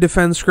argue to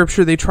defend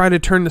Scripture, they try to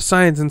turn to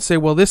science and say,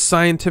 well, this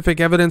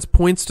scientific evidence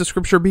points to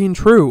Scripture being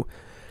true,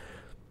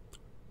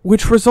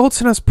 which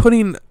results in us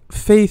putting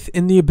faith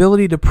in the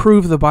ability to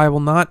prove the Bible,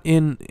 not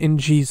in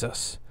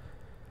Jesus.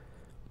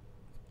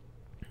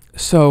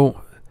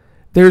 So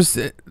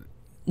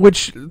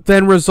which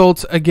then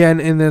results again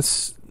in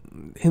this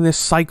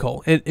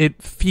cycle. It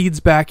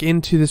feeds back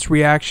into this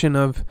reaction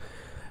of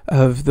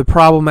the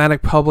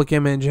problematic public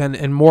image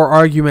and more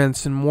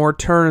arguments and more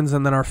turns,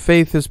 and then our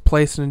faith is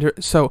placed into.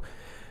 So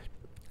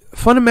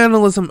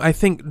fundamentalism, I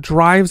think,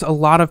 drives a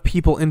lot of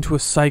people into a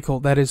cycle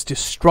that is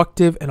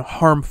destructive and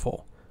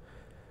harmful,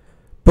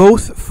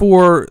 both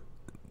for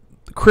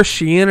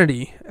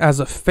Christianity as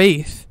a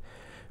faith,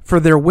 for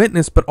their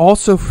witness, but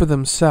also for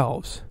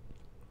themselves.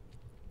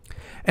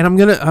 And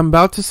I'm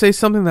about to say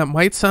something that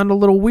might sound a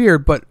little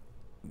weird, but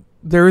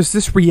there is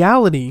this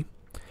reality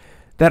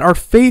that our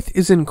faith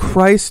is in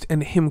Christ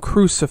and Him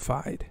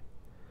crucified,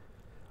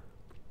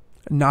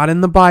 not in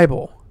the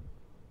Bible.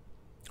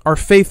 Our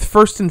faith,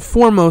 first and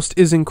foremost,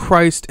 is in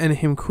Christ and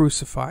Him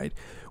crucified.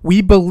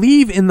 We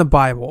believe in the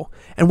Bible,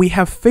 and we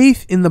have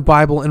faith in the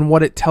Bible and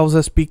what it tells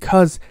us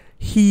because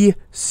He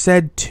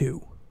said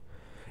to.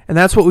 And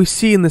that's what we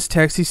see in this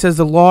text. He says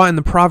the law and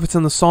the prophets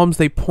and the Psalms,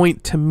 they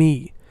point to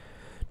me.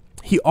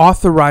 He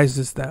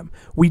authorizes them.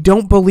 We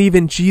don't believe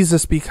in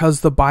Jesus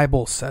because the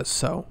Bible says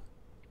so.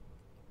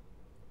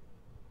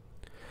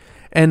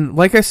 And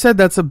like I said,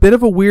 that's a bit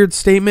of a weird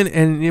statement,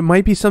 and it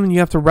might be something you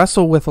have to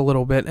wrestle with a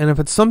little bit. And if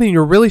it's something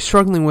you're really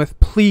struggling with,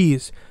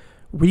 please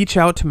reach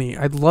out to me.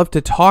 I'd love to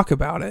talk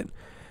about it.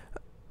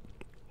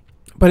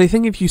 But I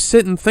think if you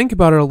sit and think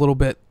about it a little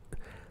bit,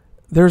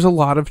 there's a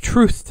lot of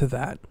truth to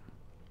that.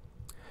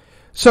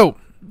 So,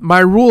 my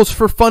rules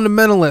for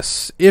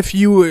fundamentalists, if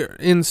you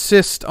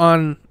insist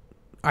on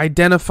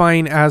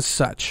identifying as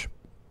such.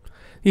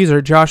 These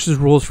are Josh's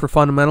rules for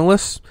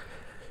fundamentalists.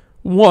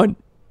 1.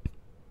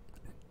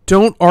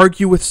 Don't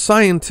argue with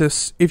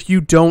scientists if you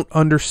don't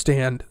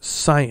understand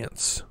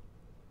science.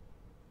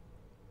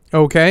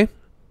 Okay?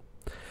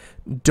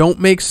 Don't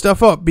make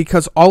stuff up,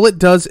 because all it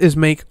does is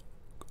make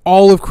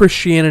all of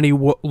Christianity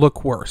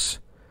look worse.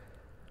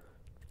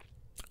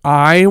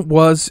 I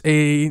was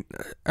an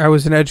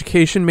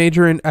education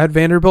major at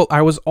Vanderbilt.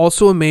 I was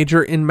also a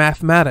major in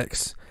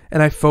mathematics,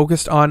 and I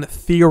focused on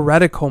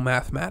theoretical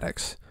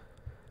mathematics.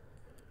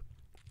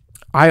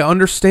 I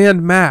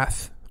understand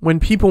math. When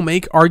people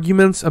make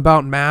arguments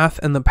about math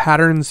and the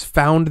patterns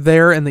found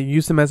there and they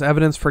use them as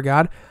evidence for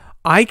God,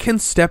 I can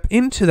step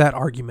into that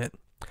argument.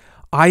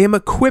 I am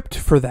equipped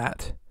for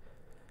that.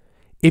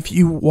 If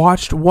you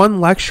watched one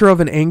lecture of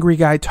an angry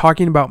guy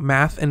talking about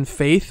math and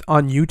faith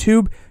on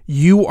YouTube,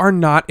 you are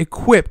not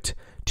equipped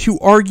to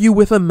argue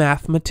with a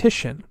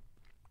mathematician.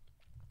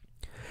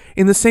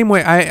 In the same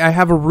way, I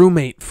have a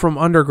roommate from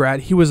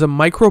undergrad. He was a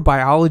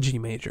microbiology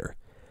major.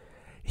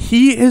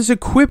 He is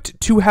equipped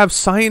to have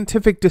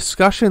scientific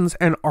discussions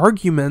and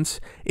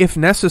arguments, if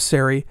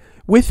necessary,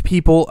 with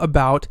people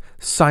about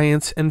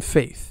science and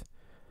faith.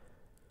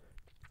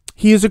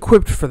 He is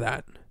equipped for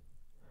that.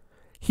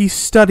 He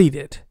studied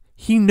it.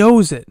 He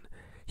knows it.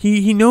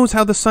 He knows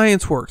how the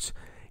science works.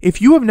 If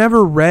you have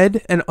never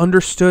read and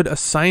understood a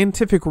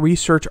scientific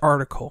research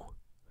article,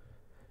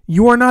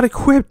 you are not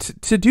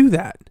equipped to do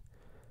that.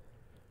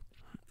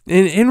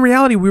 In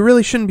reality, we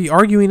really shouldn't be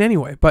arguing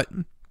anyway. But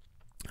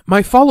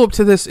my follow-up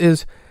to this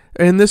is,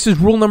 and this is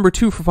rule number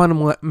 2 for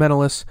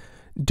fundamentalists,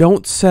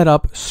 don't set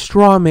up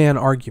straw man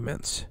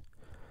arguments.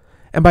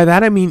 And by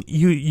that I mean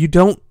you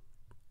don't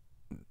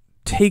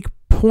take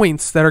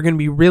points that are going to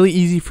be really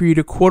easy for you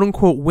to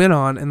quote-unquote win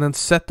on and then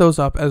set those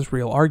up as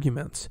real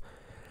arguments.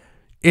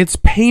 It's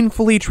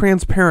painfully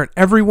transparent.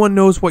 Everyone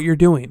knows what you're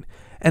doing.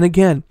 And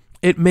again,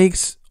 it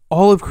makes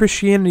all of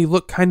Christianity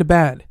look kind of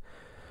bad.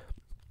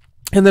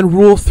 And then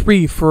rule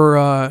 3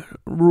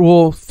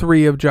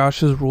 of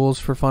Josh's rules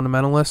for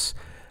fundamentalists.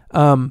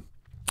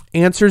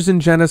 Answers in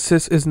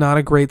Genesis is not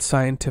a great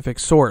scientific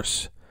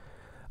source.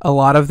 A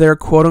lot of their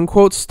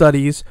quote-unquote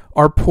studies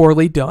are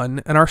poorly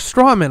done and are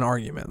strawman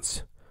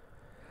arguments.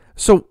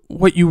 So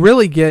what you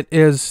really get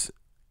is,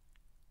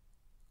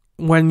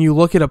 when you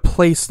look at a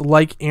place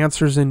like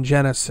Answers in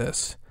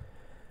Genesis,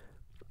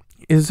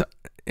 is,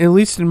 at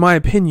least in my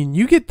opinion,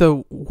 you get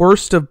the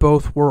worst of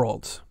both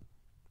worlds.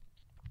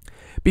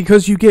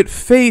 Because you get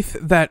faith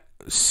that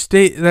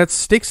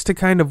sticks to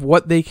kind of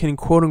what they can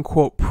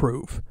quote-unquote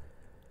prove,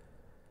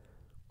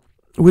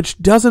 which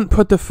doesn't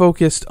put the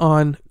focus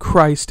on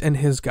Christ and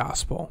his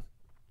gospel.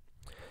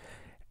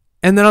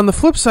 And then on the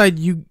flip side,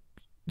 you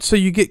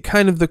get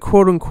kind of the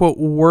quote-unquote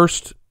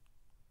worst,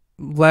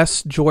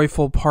 less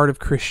joyful part of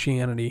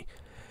Christianity.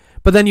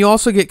 But then you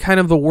also get kind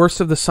of the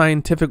worst of the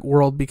scientific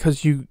world,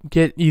 because you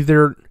get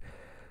either,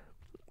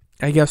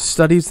 I guess,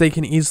 studies they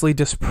can easily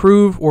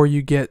disprove, or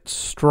you get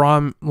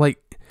strong,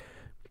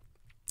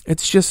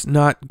 it's just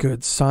not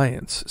good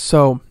science.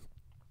 So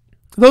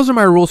those are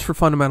my rules for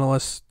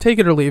fundamentalists. Take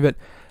it or leave it.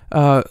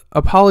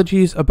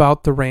 Apologies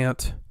about the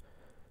rant,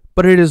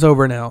 but it is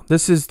over now.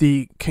 This is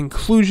the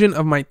conclusion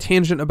of my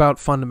tangent about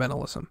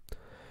fundamentalism.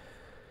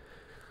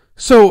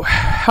 So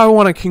how I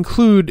want to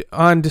conclude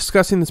on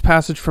discussing this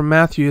passage from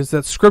Matthew is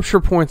that Scripture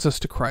points us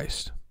to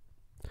Christ.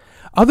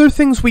 Other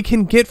things we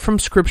can get from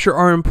Scripture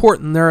are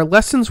important. There are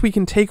lessons we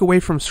can take away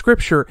from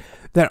Scripture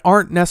that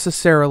aren't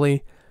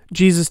necessarily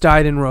Jesus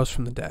died and rose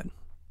from the dead.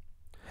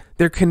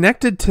 They're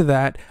connected to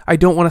that. I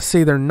don't want to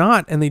say they're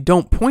not, and they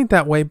don't point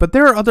that way, but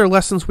there are other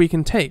lessons we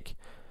can take.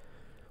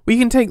 We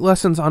can take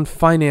lessons on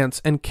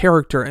finance and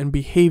character and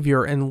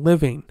behavior and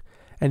living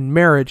and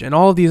marriage and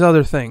all of these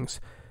other things.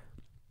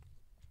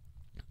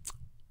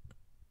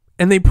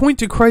 And they point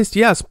to Christ,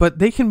 yes, but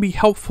they can be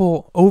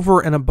helpful over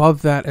and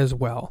above that as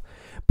well.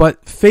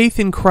 But faith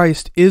in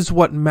Christ is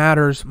what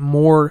matters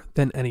more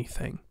than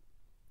anything.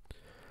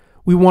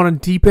 We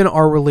want to deepen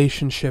our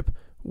relationship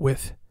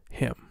with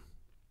him.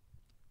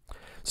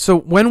 So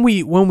when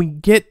we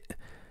get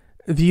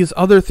these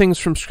other things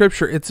from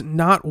Scripture, it's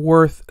not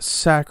worth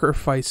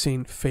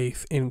sacrificing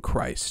faith in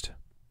Christ.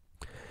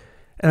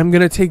 And I'm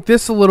going to take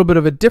this a little bit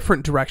of a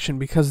different direction,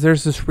 because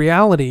there's this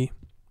reality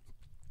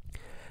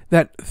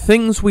that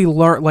things we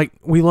learn, like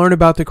we learn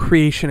about the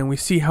creation and we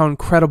see how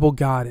incredible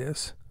God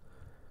is.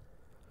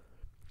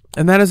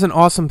 And that is an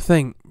awesome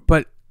thing.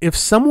 But if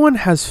someone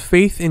has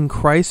faith in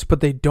Christ, but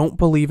they don't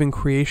believe in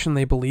creation,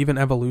 they believe in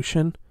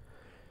evolution,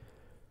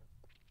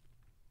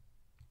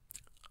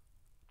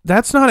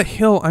 that's not a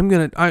hill I'm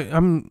gonna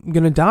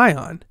die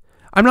on.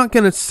 I'm not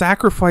gonna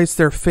sacrifice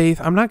their faith.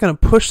 I'm not gonna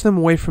push them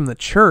away from the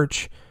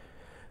church.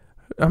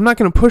 I'm not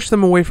gonna push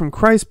them away from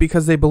Christ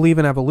because they believe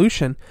in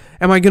evolution.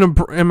 Am I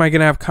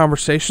gonna have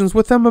conversations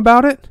with them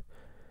about it?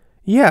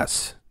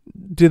 Yes.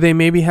 Do they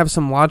maybe have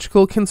some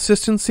logical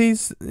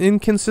inconsistencies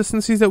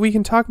that we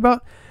can talk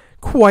about?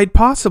 Quite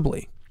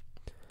possibly.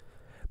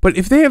 But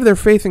if they have their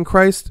faith in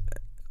Christ,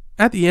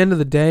 at the end of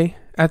the day,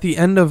 at the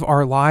end of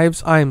our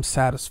lives, I am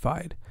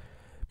satisfied.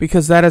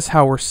 Because that is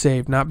how we're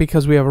saved, not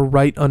because we have a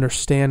right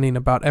understanding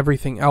about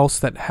everything else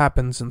that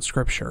happens in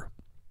Scripture.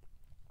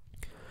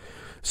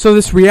 So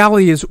this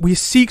reality is, we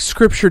seek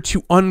Scripture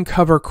to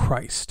uncover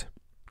Christ,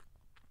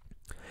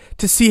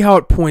 to see how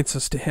it points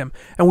us to him.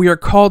 And we are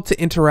called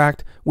to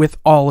interact with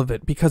all of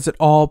it, because it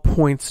all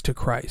points to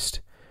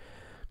Christ.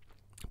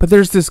 But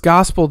there's this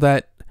gospel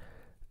that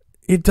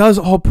it does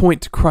all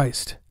point to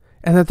Christ,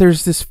 and that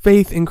there's this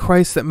faith in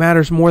Christ that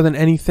matters more than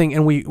anything,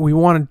 and we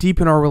want to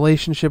deepen our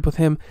relationship with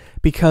him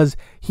because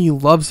he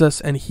loves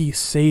us and he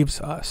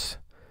saves us.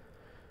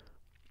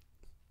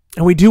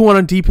 And we do want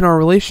to deepen our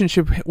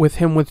relationship with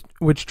him,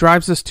 which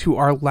drives us to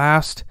our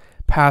last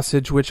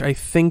passage, which I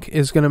think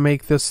is going to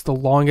make this the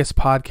longest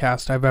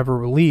podcast I've ever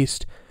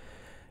released.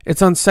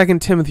 It's on 2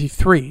 Timothy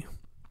 3.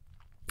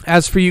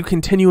 As for you,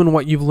 continue in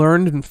what you've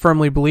learned and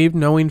firmly believed,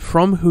 knowing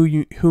from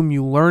whom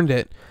you learned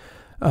it.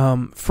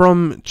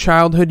 From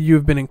childhood you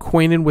have been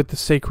acquainted with the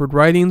sacred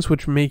writings,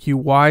 which make you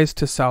wise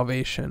to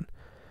salvation,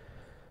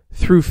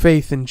 through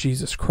faith in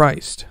Jesus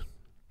Christ.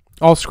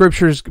 All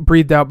Scripture is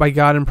breathed out by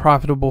God and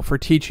profitable for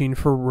teaching,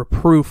 for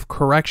reproof,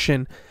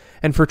 correction,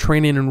 and for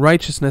training in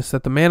righteousness,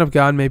 that the man of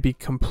God may be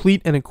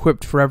complete and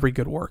equipped for every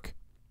good work.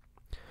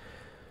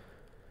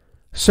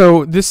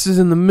 So this is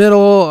in the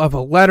middle of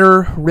a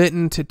letter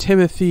written to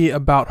Timothy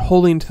about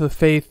holding to the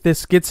faith.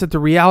 This gets at the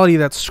reality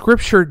that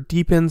Scripture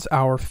deepens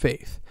our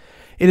faith.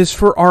 It is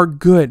for our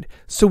good,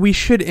 so we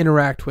should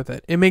interact with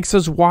it. It makes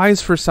us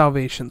wise for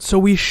salvation, so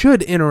we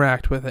should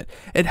interact with it.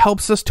 It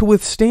helps us to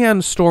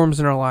withstand storms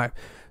in our life,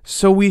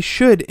 so we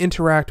should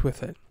interact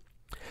with it.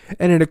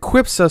 And it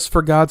equips us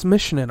for God's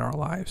mission in our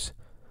lives,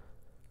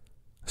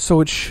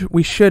 so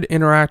we should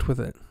interact with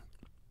it.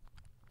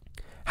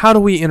 How do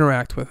we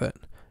interact with it?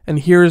 And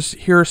here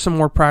are some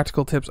more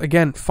practical tips.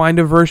 Again, find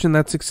a version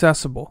that's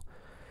accessible.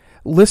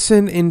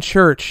 Listen in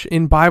church,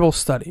 in Bible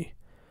study.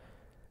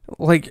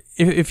 Like,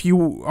 if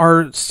you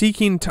are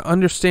seeking to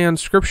understand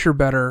Scripture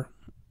better,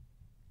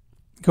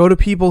 go to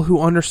people who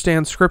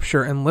understand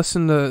Scripture and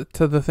listen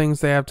to the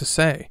things they have to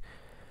say.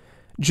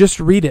 Just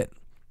read it.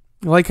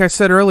 Like I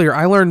said earlier,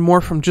 I learned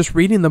more from just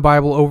reading the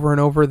Bible over and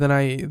over than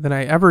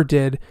I ever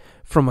did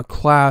from a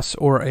class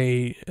or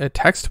a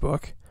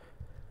textbook.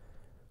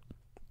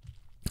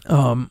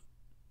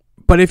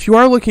 But if you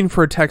are looking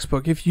for a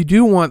textbook, if you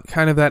do want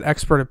kind of that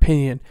expert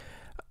opinion,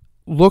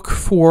 look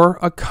for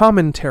a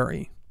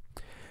commentary.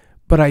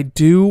 But I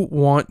do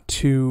want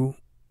to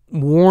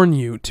warn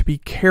you to be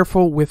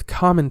careful with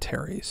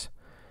commentaries.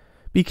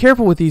 Be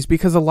careful with these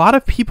because a lot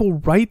of people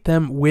write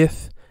them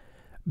with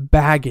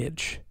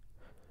baggage.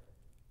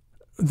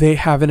 They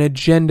have an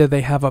agenda,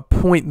 they have a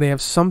point, they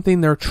have something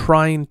they're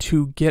trying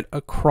to get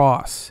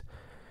across.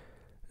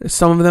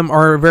 Some of them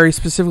are very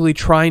specifically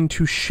trying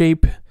to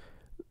shape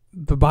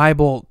the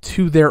Bible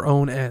to their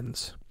own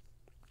ends.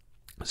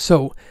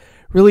 So,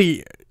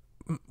 really,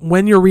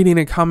 when you're reading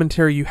a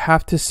commentary, you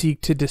have to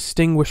seek to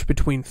distinguish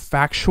between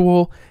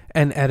factual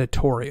and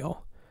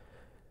editorial.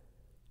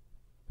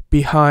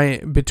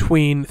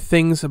 Between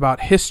things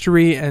about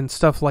history and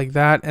stuff like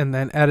that, and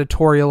then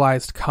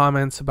editorialized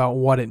comments about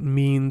what it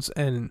means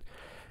and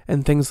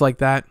things like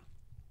that.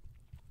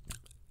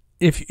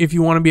 If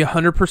you want to be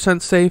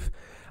 100% safe,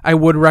 I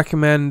would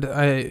recommend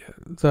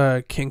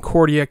the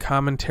Concordia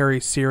commentary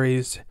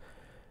series.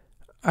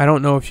 I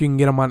don't know if you can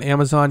get them on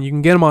Amazon. You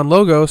can get them on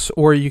Logos,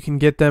 or you can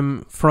get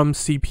them from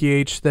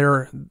CPH.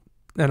 They're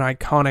an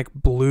iconic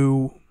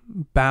blue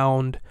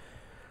bound.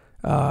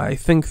 I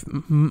think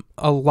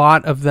a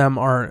lot of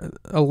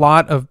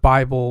the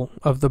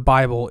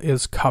Bible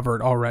is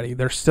covered already.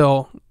 They're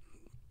still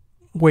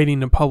waiting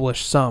to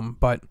publish some,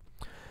 but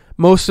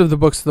most of the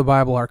books of the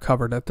Bible are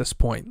covered at this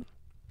point.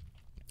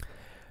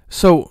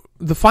 So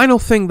the final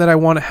thing that I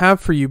want to have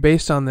for you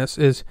based on this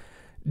is,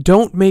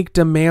 don't make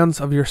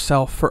demands of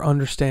yourself for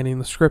understanding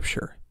the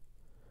Scripture.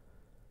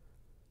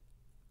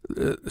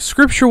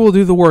 Scripture will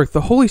do the work.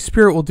 The Holy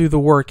Spirit will do the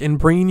work in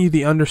bringing you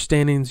the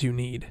understandings you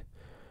need.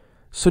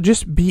 So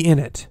just be in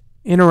it.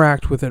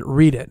 Interact with it.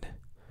 Read it.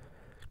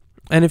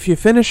 And if you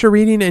finish a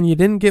reading and you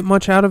didn't get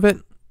much out of it,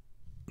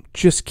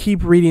 just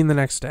keep reading the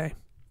next day.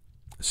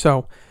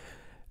 So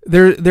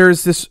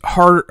there's this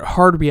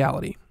hard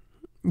reality.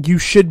 You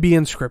should be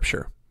in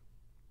Scripture.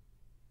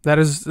 That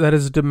is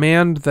a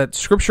demand that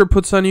Scripture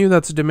puts on you.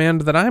 That's a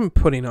demand that I'm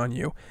putting on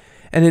you.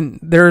 And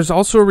there's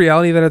also a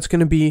reality that it's going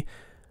to be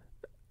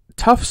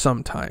tough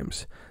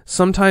sometimes.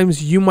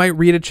 Sometimes you might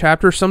read a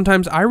chapter.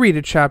 Sometimes I read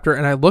a chapter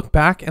and I look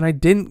back and I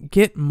didn't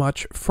get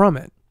much from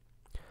it.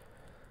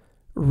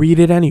 Read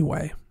it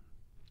anyway.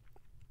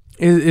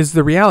 Is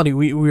the reality.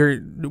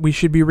 We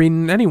should be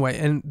reading it anyway.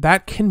 And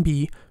that can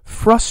be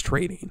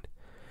frustrating.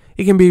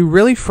 It can be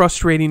really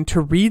frustrating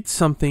to read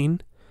something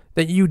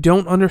that you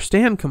don't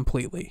understand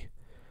completely,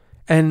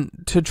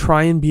 and to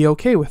try and be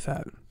okay with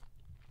that.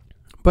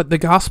 But the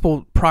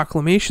gospel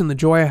proclamation, the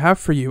joy I have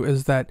for you,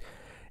 is that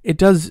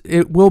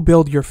it will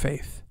build your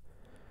faith.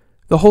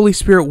 The Holy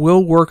Spirit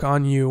will work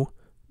on you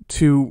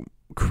to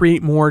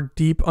create more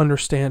deep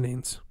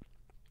understandings.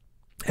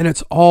 And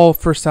it's all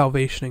for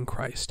salvation in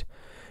Christ.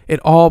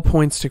 It all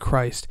points to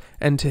Christ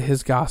and to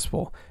His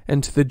gospel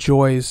and to the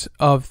joys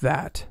of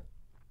that.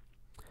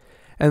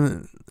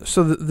 And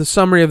so the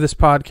summary of this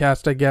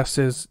podcast, I guess,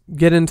 is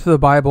get into the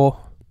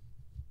Bible,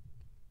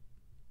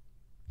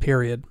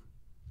 period.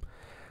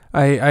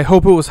 I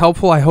hope it was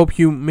helpful. I hope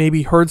you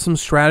maybe heard some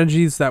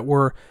strategies that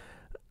were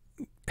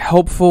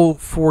helpful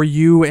for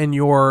you and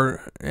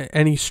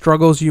any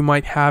struggles you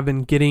might have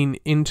in getting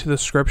into the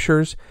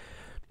Scriptures.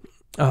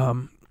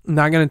 Not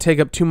going to take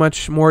up too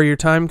much more of your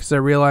time because I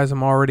realize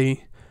I'm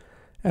already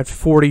at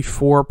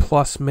 44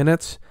 plus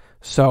minutes.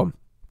 So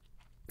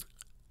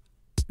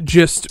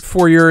just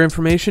for your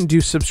information, do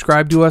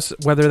subscribe to us,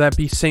 whether that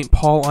be St.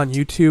 Paul on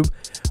YouTube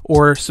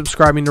or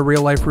subscribing to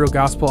Real Life, Real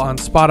Gospel on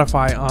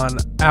Spotify, on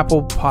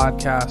Apple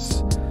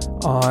Podcasts,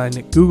 on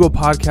Google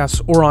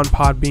Podcasts, or on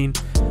Podbean.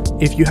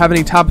 If you have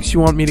any topics you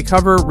want me to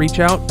cover, reach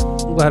out,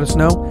 let us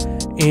know.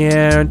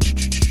 And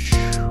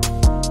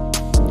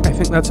I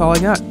think that's all I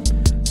got.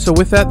 So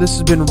with that, this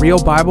has been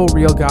Real Bible,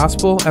 Real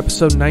Gospel,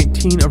 episode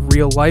 19 of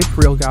Real Life,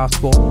 Real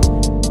Gospel.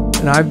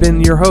 And I've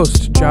been your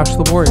host, Josh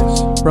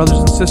Laborious. Brothers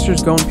and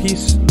sisters, go in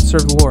peace and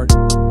serve the Lord.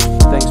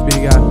 Thanks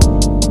be to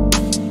God.